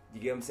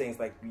 You get what I'm saying? It's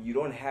like you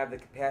don't have the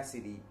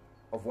capacity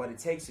of what it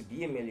takes to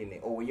be a millionaire.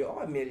 Or when you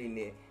are a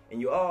millionaire and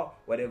you are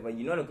whatever,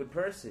 you're not a good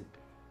person.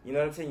 You know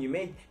what I'm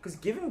saying? Because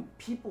giving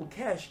people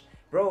cash,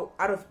 bro,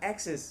 out of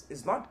excess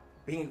is not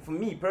being, for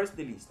me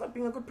personally, it's not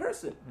being a good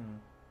person.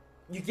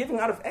 You're giving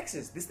out of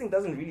excess. This thing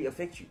doesn't really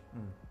affect you.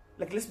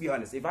 Like, let's be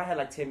honest. If I had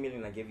like 10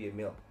 million, I gave you a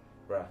mil,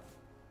 bruh,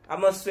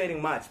 I'm not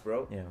sweating much,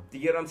 bro. Do you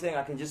get what I'm saying?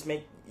 I can just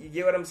make, you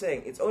get what I'm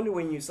saying? It's only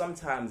when you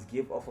sometimes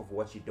give off of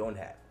what you don't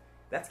have.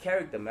 That's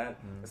character, man.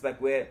 It's like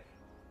where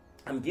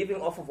I'm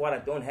giving off of what I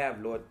don't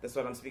have, Lord. That's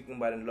what I'm speaking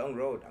about in the long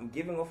road. I'm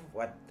giving off of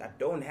what I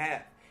don't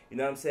have. You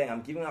know what I'm saying?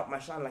 I'm giving out my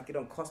shine like it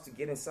don't cost to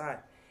get inside.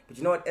 But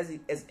you know what?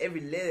 As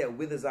every layer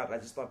withers out, I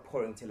just start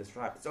pouring till it's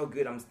ripe. It's all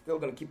good. I'm still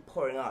going to keep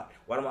pouring out.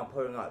 What am I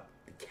pouring out?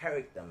 The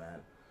character,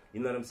 man. You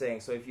know what I'm saying?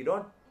 So if you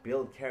don't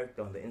build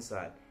character on the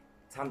inside,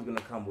 time's going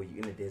to come where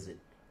you're in the desert.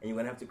 And you're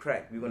going to have to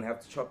crack. We're going to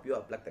have to chop you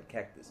up like that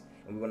cactus.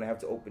 And we're going to have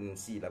to open and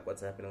see like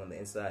what's happening on the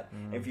inside.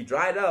 And if you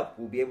dry it up,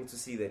 we'll be able to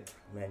see that,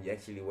 man, you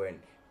actually weren't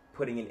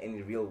putting in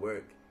any real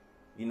work.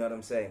 You know what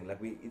I'm saying? Like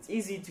it's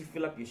easy to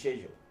fill up your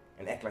schedule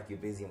and act like you're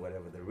busy and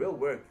whatever. The real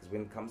work is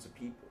when it comes to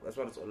people. That's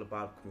what it's all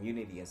about.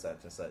 Community and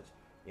such and such.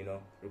 You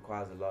know,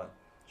 requires a lot.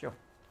 Sure.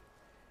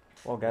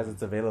 Well, guys,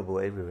 it's available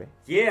everywhere.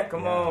 Yeah,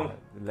 come on.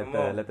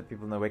 Let the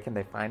people know, where can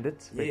they find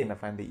it? Where can they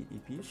find the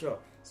EP? For sure.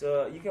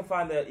 So you can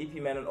find the EP,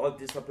 man, on all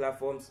digital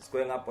platforms. It's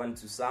going up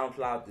onto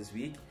SoundCloud this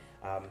week.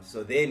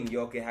 So then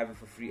you can have it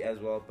for free as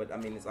well. But I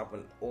mean, it's up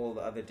on all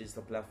the other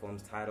digital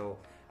platforms: Tidal,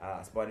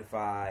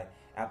 Spotify,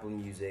 Apple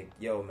Music.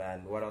 Yo,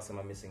 man, what else am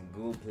I missing?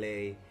 Google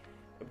Play,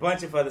 a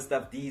bunch of other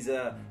stuff.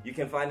 Deezer. You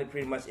can find it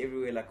pretty much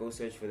everywhere. Like, go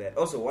search for that.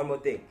 Also, one more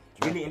thing.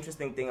 Really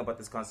interesting thing about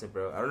this concept,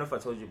 bro. I don't know if I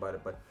told you about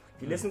it, but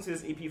if you listen to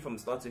this EP from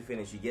start to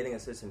finish, you're getting a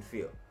certain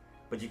feel.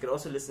 But you can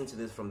also listen to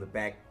this from the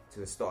back to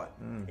the start,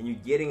 and you're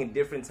getting a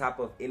different type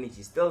of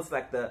energy. Still, it's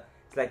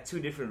like two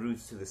different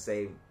routes to the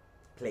same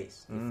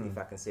place, if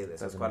I can say that.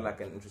 So it's quite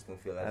like an interesting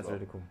feel. That's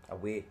really cool.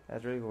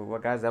 That's really cool.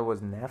 Well, guys, that was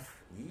Naph.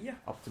 Yeah.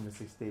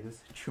 Optimistic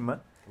Status. Tshuma.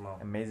 Come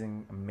on.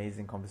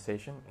 Amazing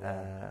conversation.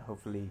 Yeah.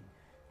 Hopefully,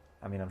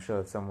 I mean, I'm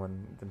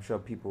sure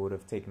people would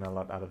have taken a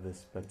lot out of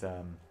this.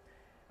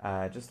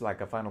 But just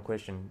like a final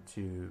question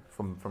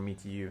from me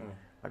to you,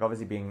 like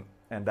obviously being,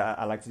 and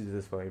I like to do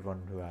this for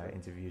everyone who I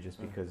interview, just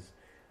because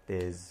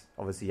there's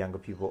obviously younger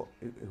people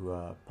who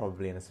are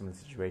probably in a similar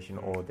situation,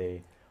 or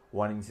they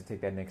wanting to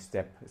take that next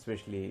step,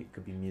 especially it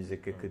could be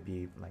music, it could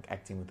be like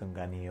acting with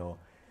Ngani, or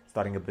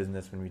starting a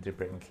business when we did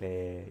Brett and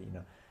Claire, you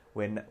know.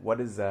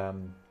 What is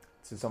to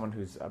someone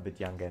who's a bit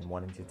younger and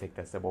wanting to take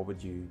that step, what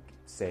would you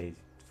say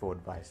for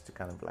advice to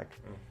kind of like,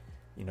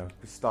 you know,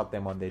 start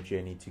them on their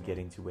journey to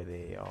getting to where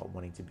they are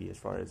wanting to be, as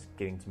far as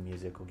getting to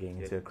music or getting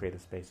into a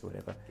creative space or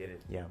whatever? Get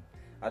it? Yeah.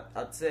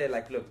 I'd say,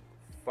 like, look,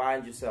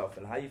 find yourself,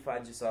 and how you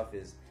find yourself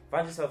is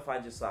find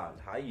your sound.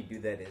 How you do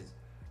that is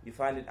you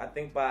find it, I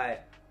think, by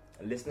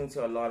listening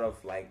to a lot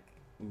of like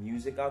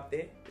music out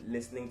there,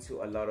 listening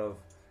to a lot of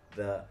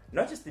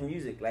not just the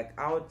music, like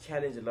I would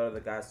challenge a lot of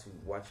the guys to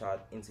watch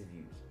out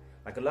interviews.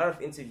 Like a lot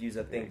of interviews,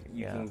 I think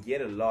you can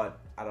get a lot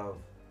out of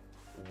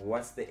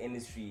what's the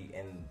industry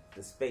and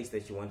the space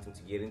that you want them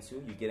to get into.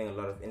 You're getting a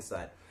lot of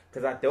insight.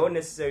 Because I don't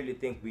necessarily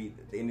think the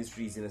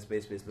industry is in a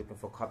space where it's looking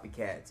for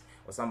copycats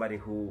or somebody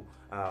who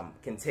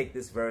can take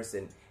this verse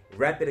and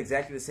rap it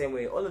exactly the same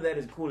way. All of that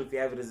is cool if you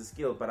have it as a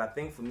skill, but I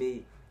think for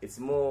me, it's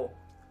more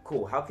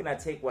cool. How can I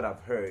take what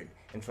I've heard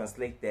and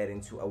translate that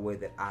into a way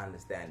that I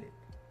understand it?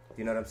 Do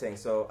you know what I'm saying?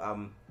 So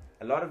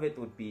a lot of it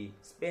would be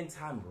spend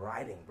time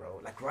writing, bro.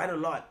 Like write a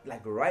lot,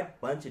 like write a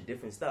bunch of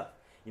different stuff.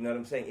 You know what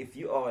I'm saying? If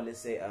you are, let's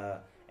say,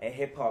 a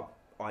hip hop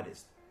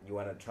artist, you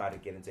want to try to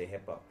get into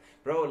hip hop,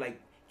 bro. Like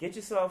get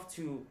yourself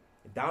to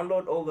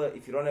download all the.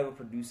 If you don't have a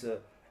producer,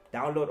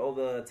 download all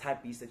the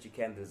type beats that you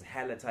can. There's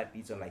hella type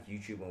beats on like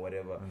YouTube and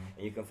whatever,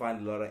 and you can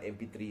find a lot of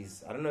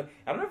MP3s. I don't know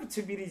if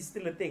 2BT is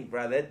still a thing,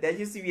 bro. That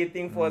used to be a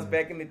thing for us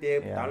back in the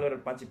day. Yeah. Download a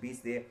bunch of beats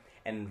there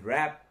and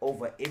rap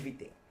over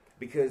everything.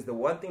 Because the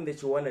one thing that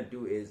you want to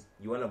do is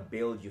you want to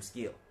build your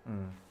skill.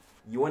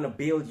 You want to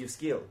build your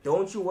skill.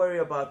 Don't you worry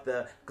about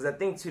because I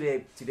think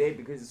today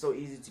because it's so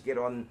easy to get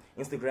on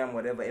Instagram,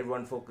 whatever,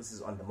 everyone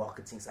focuses on the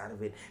marketing side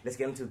of it. Let's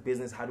get into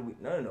business. How do we?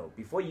 No.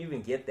 Before you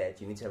even get that,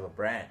 you need to have a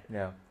brand.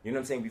 Yeah. You know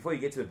what I'm saying? Before you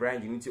get to the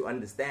brand, you need to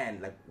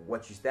understand like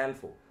what you stand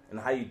for and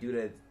how you do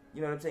that.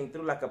 You know what I'm saying?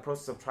 Through like a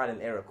process of trial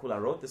and error. Cool. I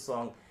wrote this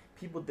song.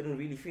 People didn't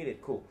really feel it.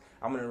 Cool.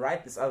 I'm going to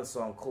write this other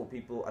song. Cool.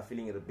 People are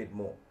feeling it a bit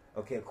more.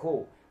 Okay,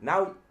 cool.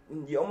 Now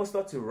you almost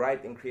start to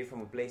write and create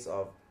from a place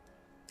of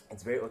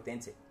it's very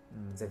authentic.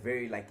 It's a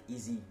very like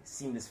easy,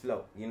 seamless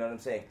flow. You know what I'm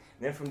saying?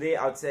 And then from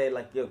there, I would say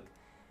like, look,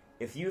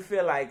 if you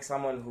feel like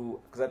someone who,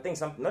 because I think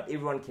not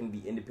everyone can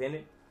be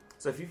independent.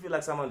 So if you feel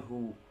like someone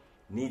who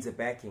needs a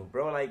backing,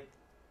 bro, like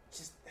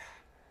just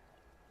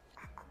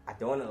I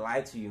don't want to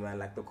lie to you, man.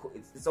 Like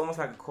it's almost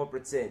like a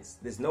corporate sense.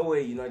 There's no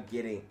way you're not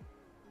getting,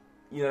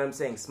 you know what I'm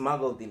saying,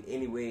 smuggled in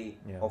any way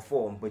or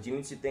form. But you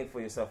need to think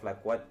for yourself,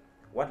 like what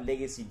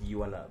legacy do you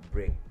want to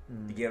bring?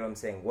 You get what I'm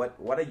saying?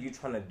 What are you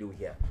trying to do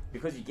here?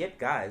 Because you get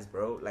guys,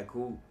 bro, like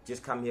who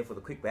just come here for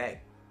the quick bag.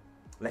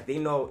 Like they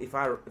know if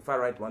I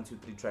write 1, 2,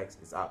 3 tracks,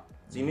 it's up.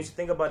 So you need to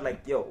think about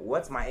like, yo,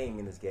 what's my aim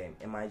in this game?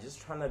 Am I just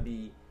trying to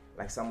be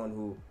like someone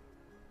who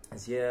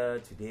is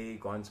here today,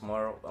 gone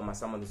tomorrow? Or am I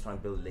someone who's trying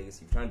to build a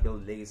legacy? Trying to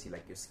build a legacy,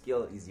 like your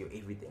skill is your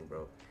everything,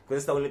 bro.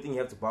 Because that's the only thing you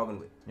have to bargain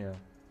with. Yeah.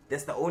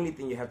 That's the only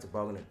thing you have to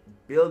bargain with.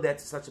 Build that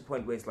to such a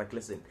point where it's like,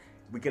 listen,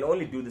 we can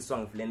only do the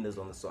song if Linda's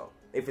on the song.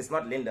 If it's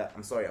not Linda,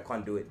 I'm sorry, I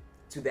can't do it.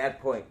 To that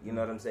point, you know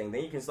what I'm saying?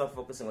 Then you can start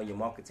focusing on your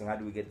marketing. How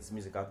do we get this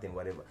music out there and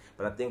whatever?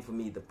 But I think for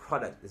me, the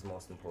product is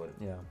most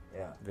important. Yeah.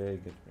 Very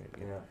good.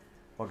 Yeah.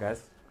 Well,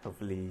 guys,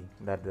 hopefully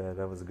that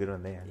was a good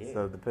one there. Yeah.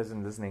 So the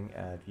person listening,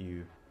 if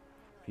you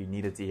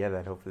needed to hear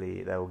that,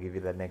 hopefully that will give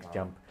you that next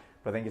jump.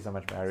 But thank you so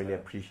much, man. I really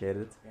appreciate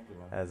it. Thank you,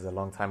 man. As a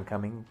long time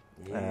coming.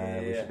 We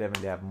should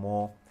definitely have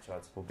more.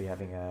 We'll be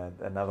having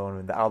another one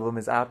when the album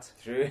is out.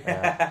 True.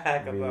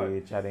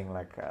 We're chatting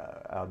like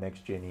our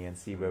next journey and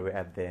see where we're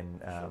at then,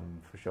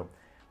 for sure.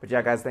 But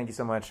yeah, guys, thank you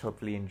so much.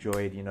 Hopefully you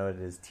enjoyed. You know, it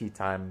is tea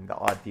time. The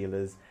art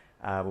dealers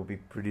will be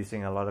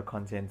producing a lot of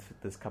content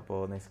next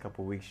couple of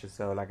weeks or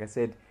so. Like I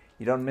said,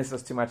 you don't miss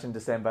us too much in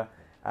December.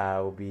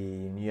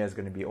 New Year's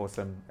going to be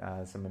awesome.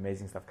 Some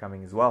amazing stuff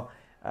coming as well.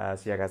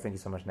 So yeah, guys, thank you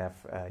so much, Naph.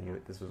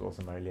 This was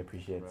awesome. I really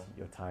appreciate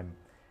your time.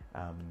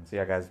 So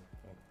yeah, guys,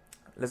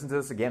 listen to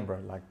this again, bro.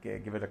 Like,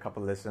 give it a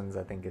couple listens.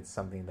 I think it's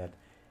something that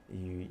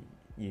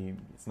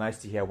it's nice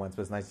to hear once,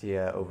 but it's nice to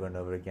hear over and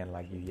over again.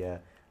 Like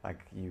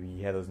you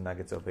hear those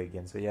nuggets over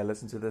again. So yeah,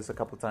 listen to this a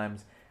couple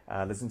times.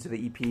 Listen to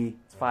the EP.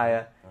 It's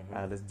fire.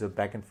 Listen to it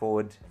back and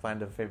forward.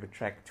 Find a favorite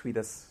track. Tweet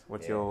us.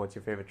 What's your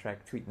favorite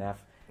track? Tweet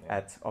Naph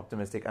at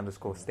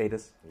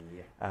optimistic_status.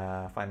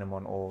 Find him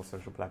on all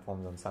social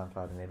platforms, on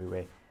SoundCloud and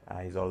everywhere.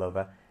 He's all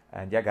over.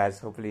 And yeah, guys,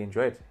 hopefully you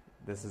enjoyed.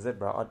 This is it,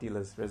 bro. Art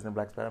Dealers, Resident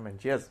Black Spider-Man.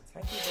 Cheers.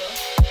 Thank you, bro.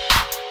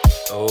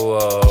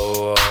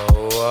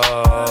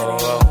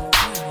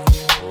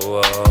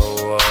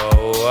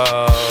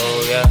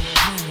 Yeah.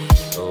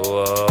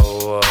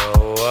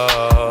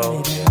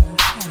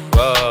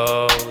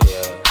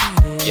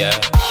 Yeah.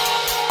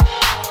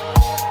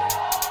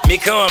 Me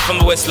come from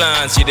the West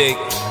Lines, you dig?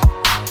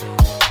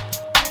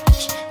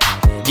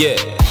 Yeah.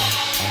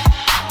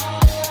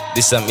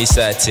 This some East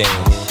Side thing,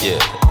 yeah.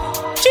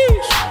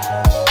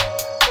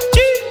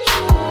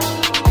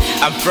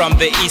 I'm from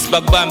the East,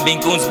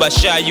 Bagbambing, Guns,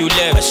 Basha, you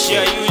left.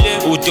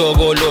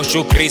 Udogo,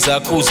 Losho, Krisa,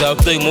 Kuza,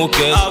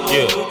 Plimuke.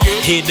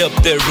 Hit up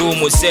the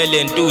room with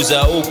selling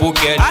Duza,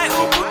 Ubuket.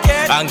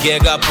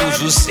 Angega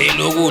Puzu,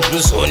 Selu,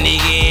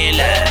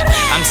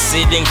 I'm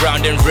sitting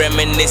round and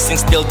reminiscing,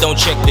 still don't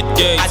check the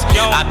dates.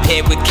 I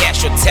pay with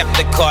cash or tap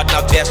the card,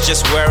 now that's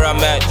just where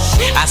I'm at.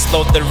 I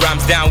slow the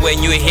rhymes down,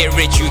 when you hear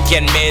it, you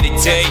can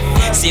meditate.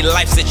 See,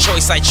 life's a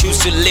choice, I choose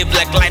to live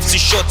like life's too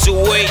short to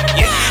wait.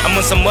 I'm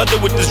on some other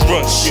with this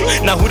run.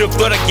 Now who'd have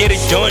thought I'd get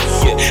it done?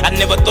 I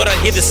never thought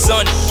I'd hit the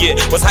sun.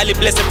 Was highly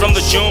blessed from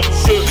the jump.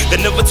 They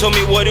never told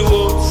me what it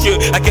was.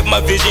 I kept my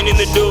vision in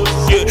the door.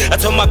 I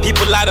told my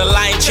people out of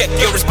line, check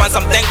your response,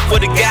 I'm thankful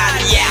to God,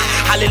 yeah.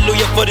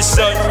 Hallelujah for the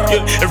sun,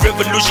 yeah. A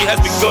revolution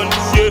has begun,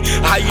 yeah.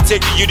 How you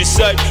take it, you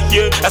decide,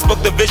 yeah. I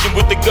spoke the vision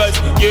with the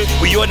guts, yeah.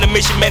 We on the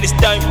mission, man, it's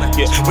time,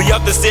 yeah. We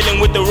off the ceiling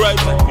with the right,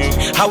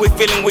 yeah. How we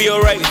feeling, we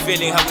alright.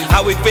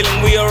 How we feeling,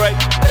 we alright.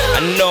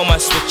 I know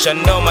my switch, I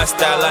know my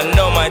style, I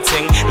know my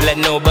thing. Let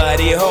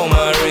nobody hold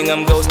my ring.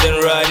 I'm ghosting,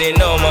 riding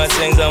all my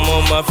things. I'm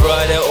on my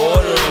Friday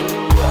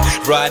ordering.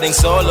 Riding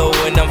solo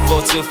when I'm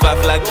 4 to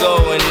 5 like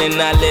going,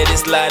 and I let it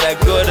slide. I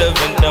could've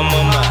been done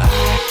on my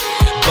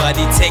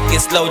body, take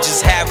it slow,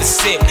 just have a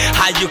sip.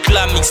 How you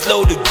climbing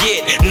slow to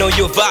get? Know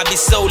your vibe is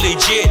so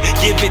legit.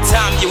 Give it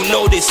time, you'll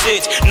notice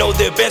it. Know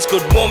the best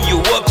could warm you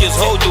up. Just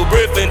hold your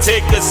breath and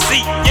take a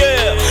seat.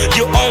 Yeah,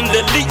 you on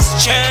the leash,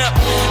 champ.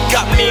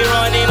 Got me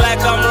running like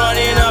I'm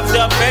running up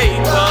the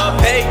paper.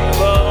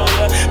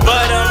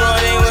 But I'm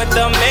running with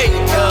the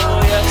maker.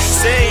 Yeah.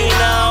 Say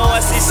now, I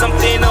see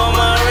something on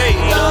my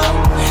radar.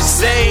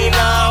 Say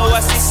now, I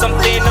see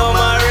something on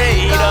my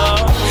radar.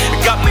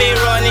 Got me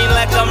running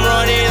like I'm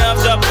running up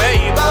the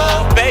paper.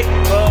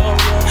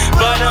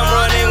 But I'm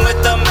running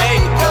with the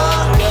maker.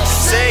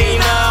 Say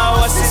now,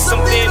 I see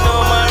something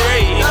on my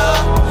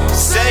radar.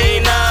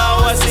 Say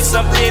now, I see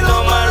something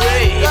on my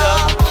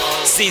radar.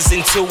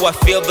 Season 2, I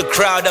feel the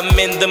crowd, I'm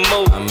in the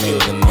mood.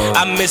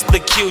 I miss the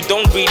cue,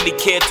 don't really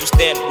care to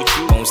stand with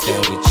you.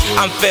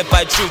 I'm fed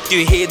by truth,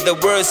 you hear the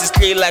words, it's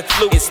clear like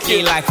flute.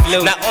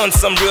 Now on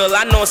some real,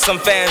 I know some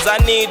fans, I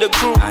need a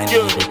crew.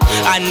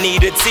 I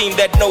need a team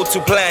that know to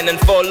plan and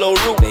follow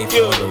route.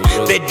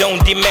 They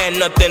don't demand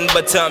nothing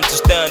but time to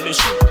stand and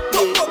shoot.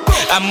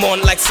 I'm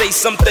on like say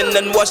something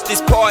and watch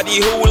this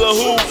party hula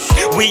hoop.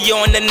 We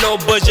on and no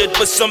budget,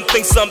 but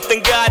something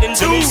God and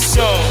do.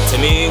 Tell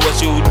me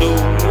what you do.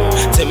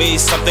 Tell me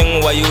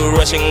something, why you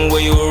rushing,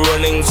 where you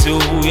running to,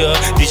 yeah.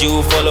 Did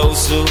you follow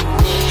suit?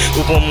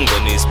 Boom,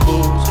 gun is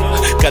cool.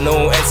 Got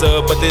no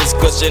answer, but this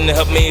question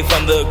help me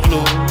find the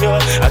clue, yeah.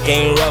 I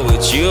can't ride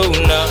with you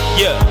now,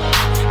 yeah.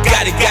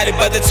 Got it,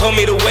 but they told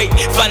me to wait.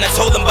 Fine, I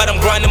told them, but I'm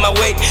grinding my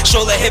weight.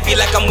 Shoulder heavy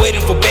like I'm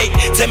waiting for bait.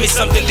 Tell me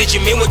something, did you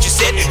mean what you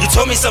said? You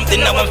told me something,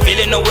 now I'm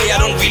feeling no way. I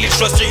don't really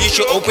trust you, you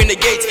should open the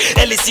gates.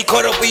 LEC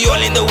caught up, we all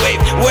in the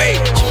wave. Wait,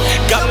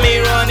 got me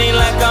running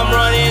like I'm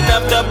running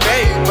up the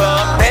paper.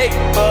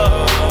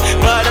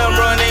 But I'm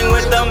running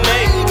with the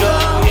maker.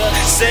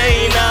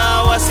 Say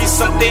now, I see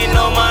something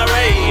on my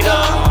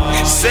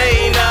radar.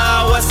 Say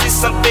now, I see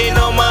something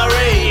on my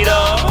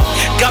radar.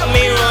 Got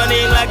me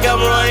running like I'm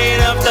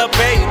running up the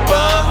paper.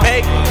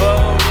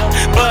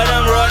 But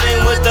I'm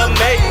running with the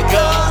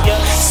maker.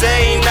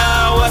 Say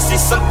now, I see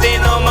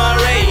something on my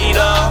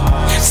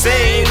radar.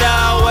 Say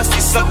now, I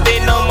see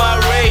something on my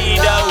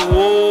radar.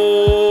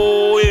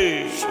 Whoa,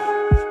 yeah.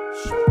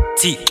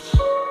 T.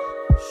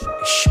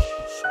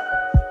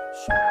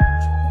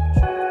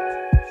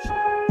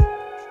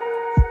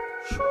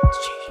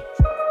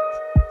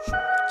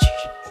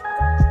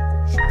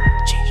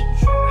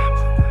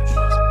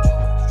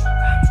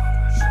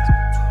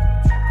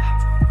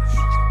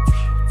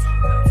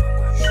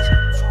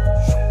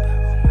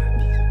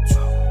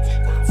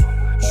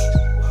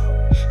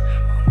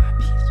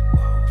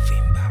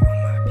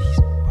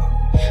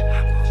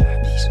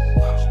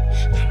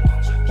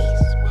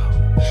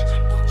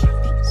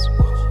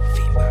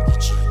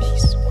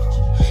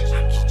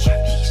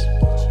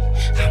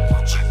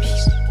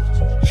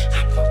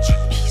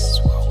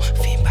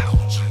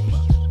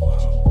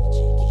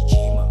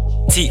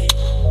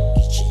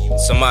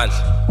 Saman,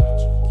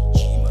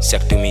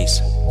 Sector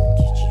Mies.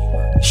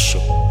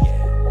 Sure.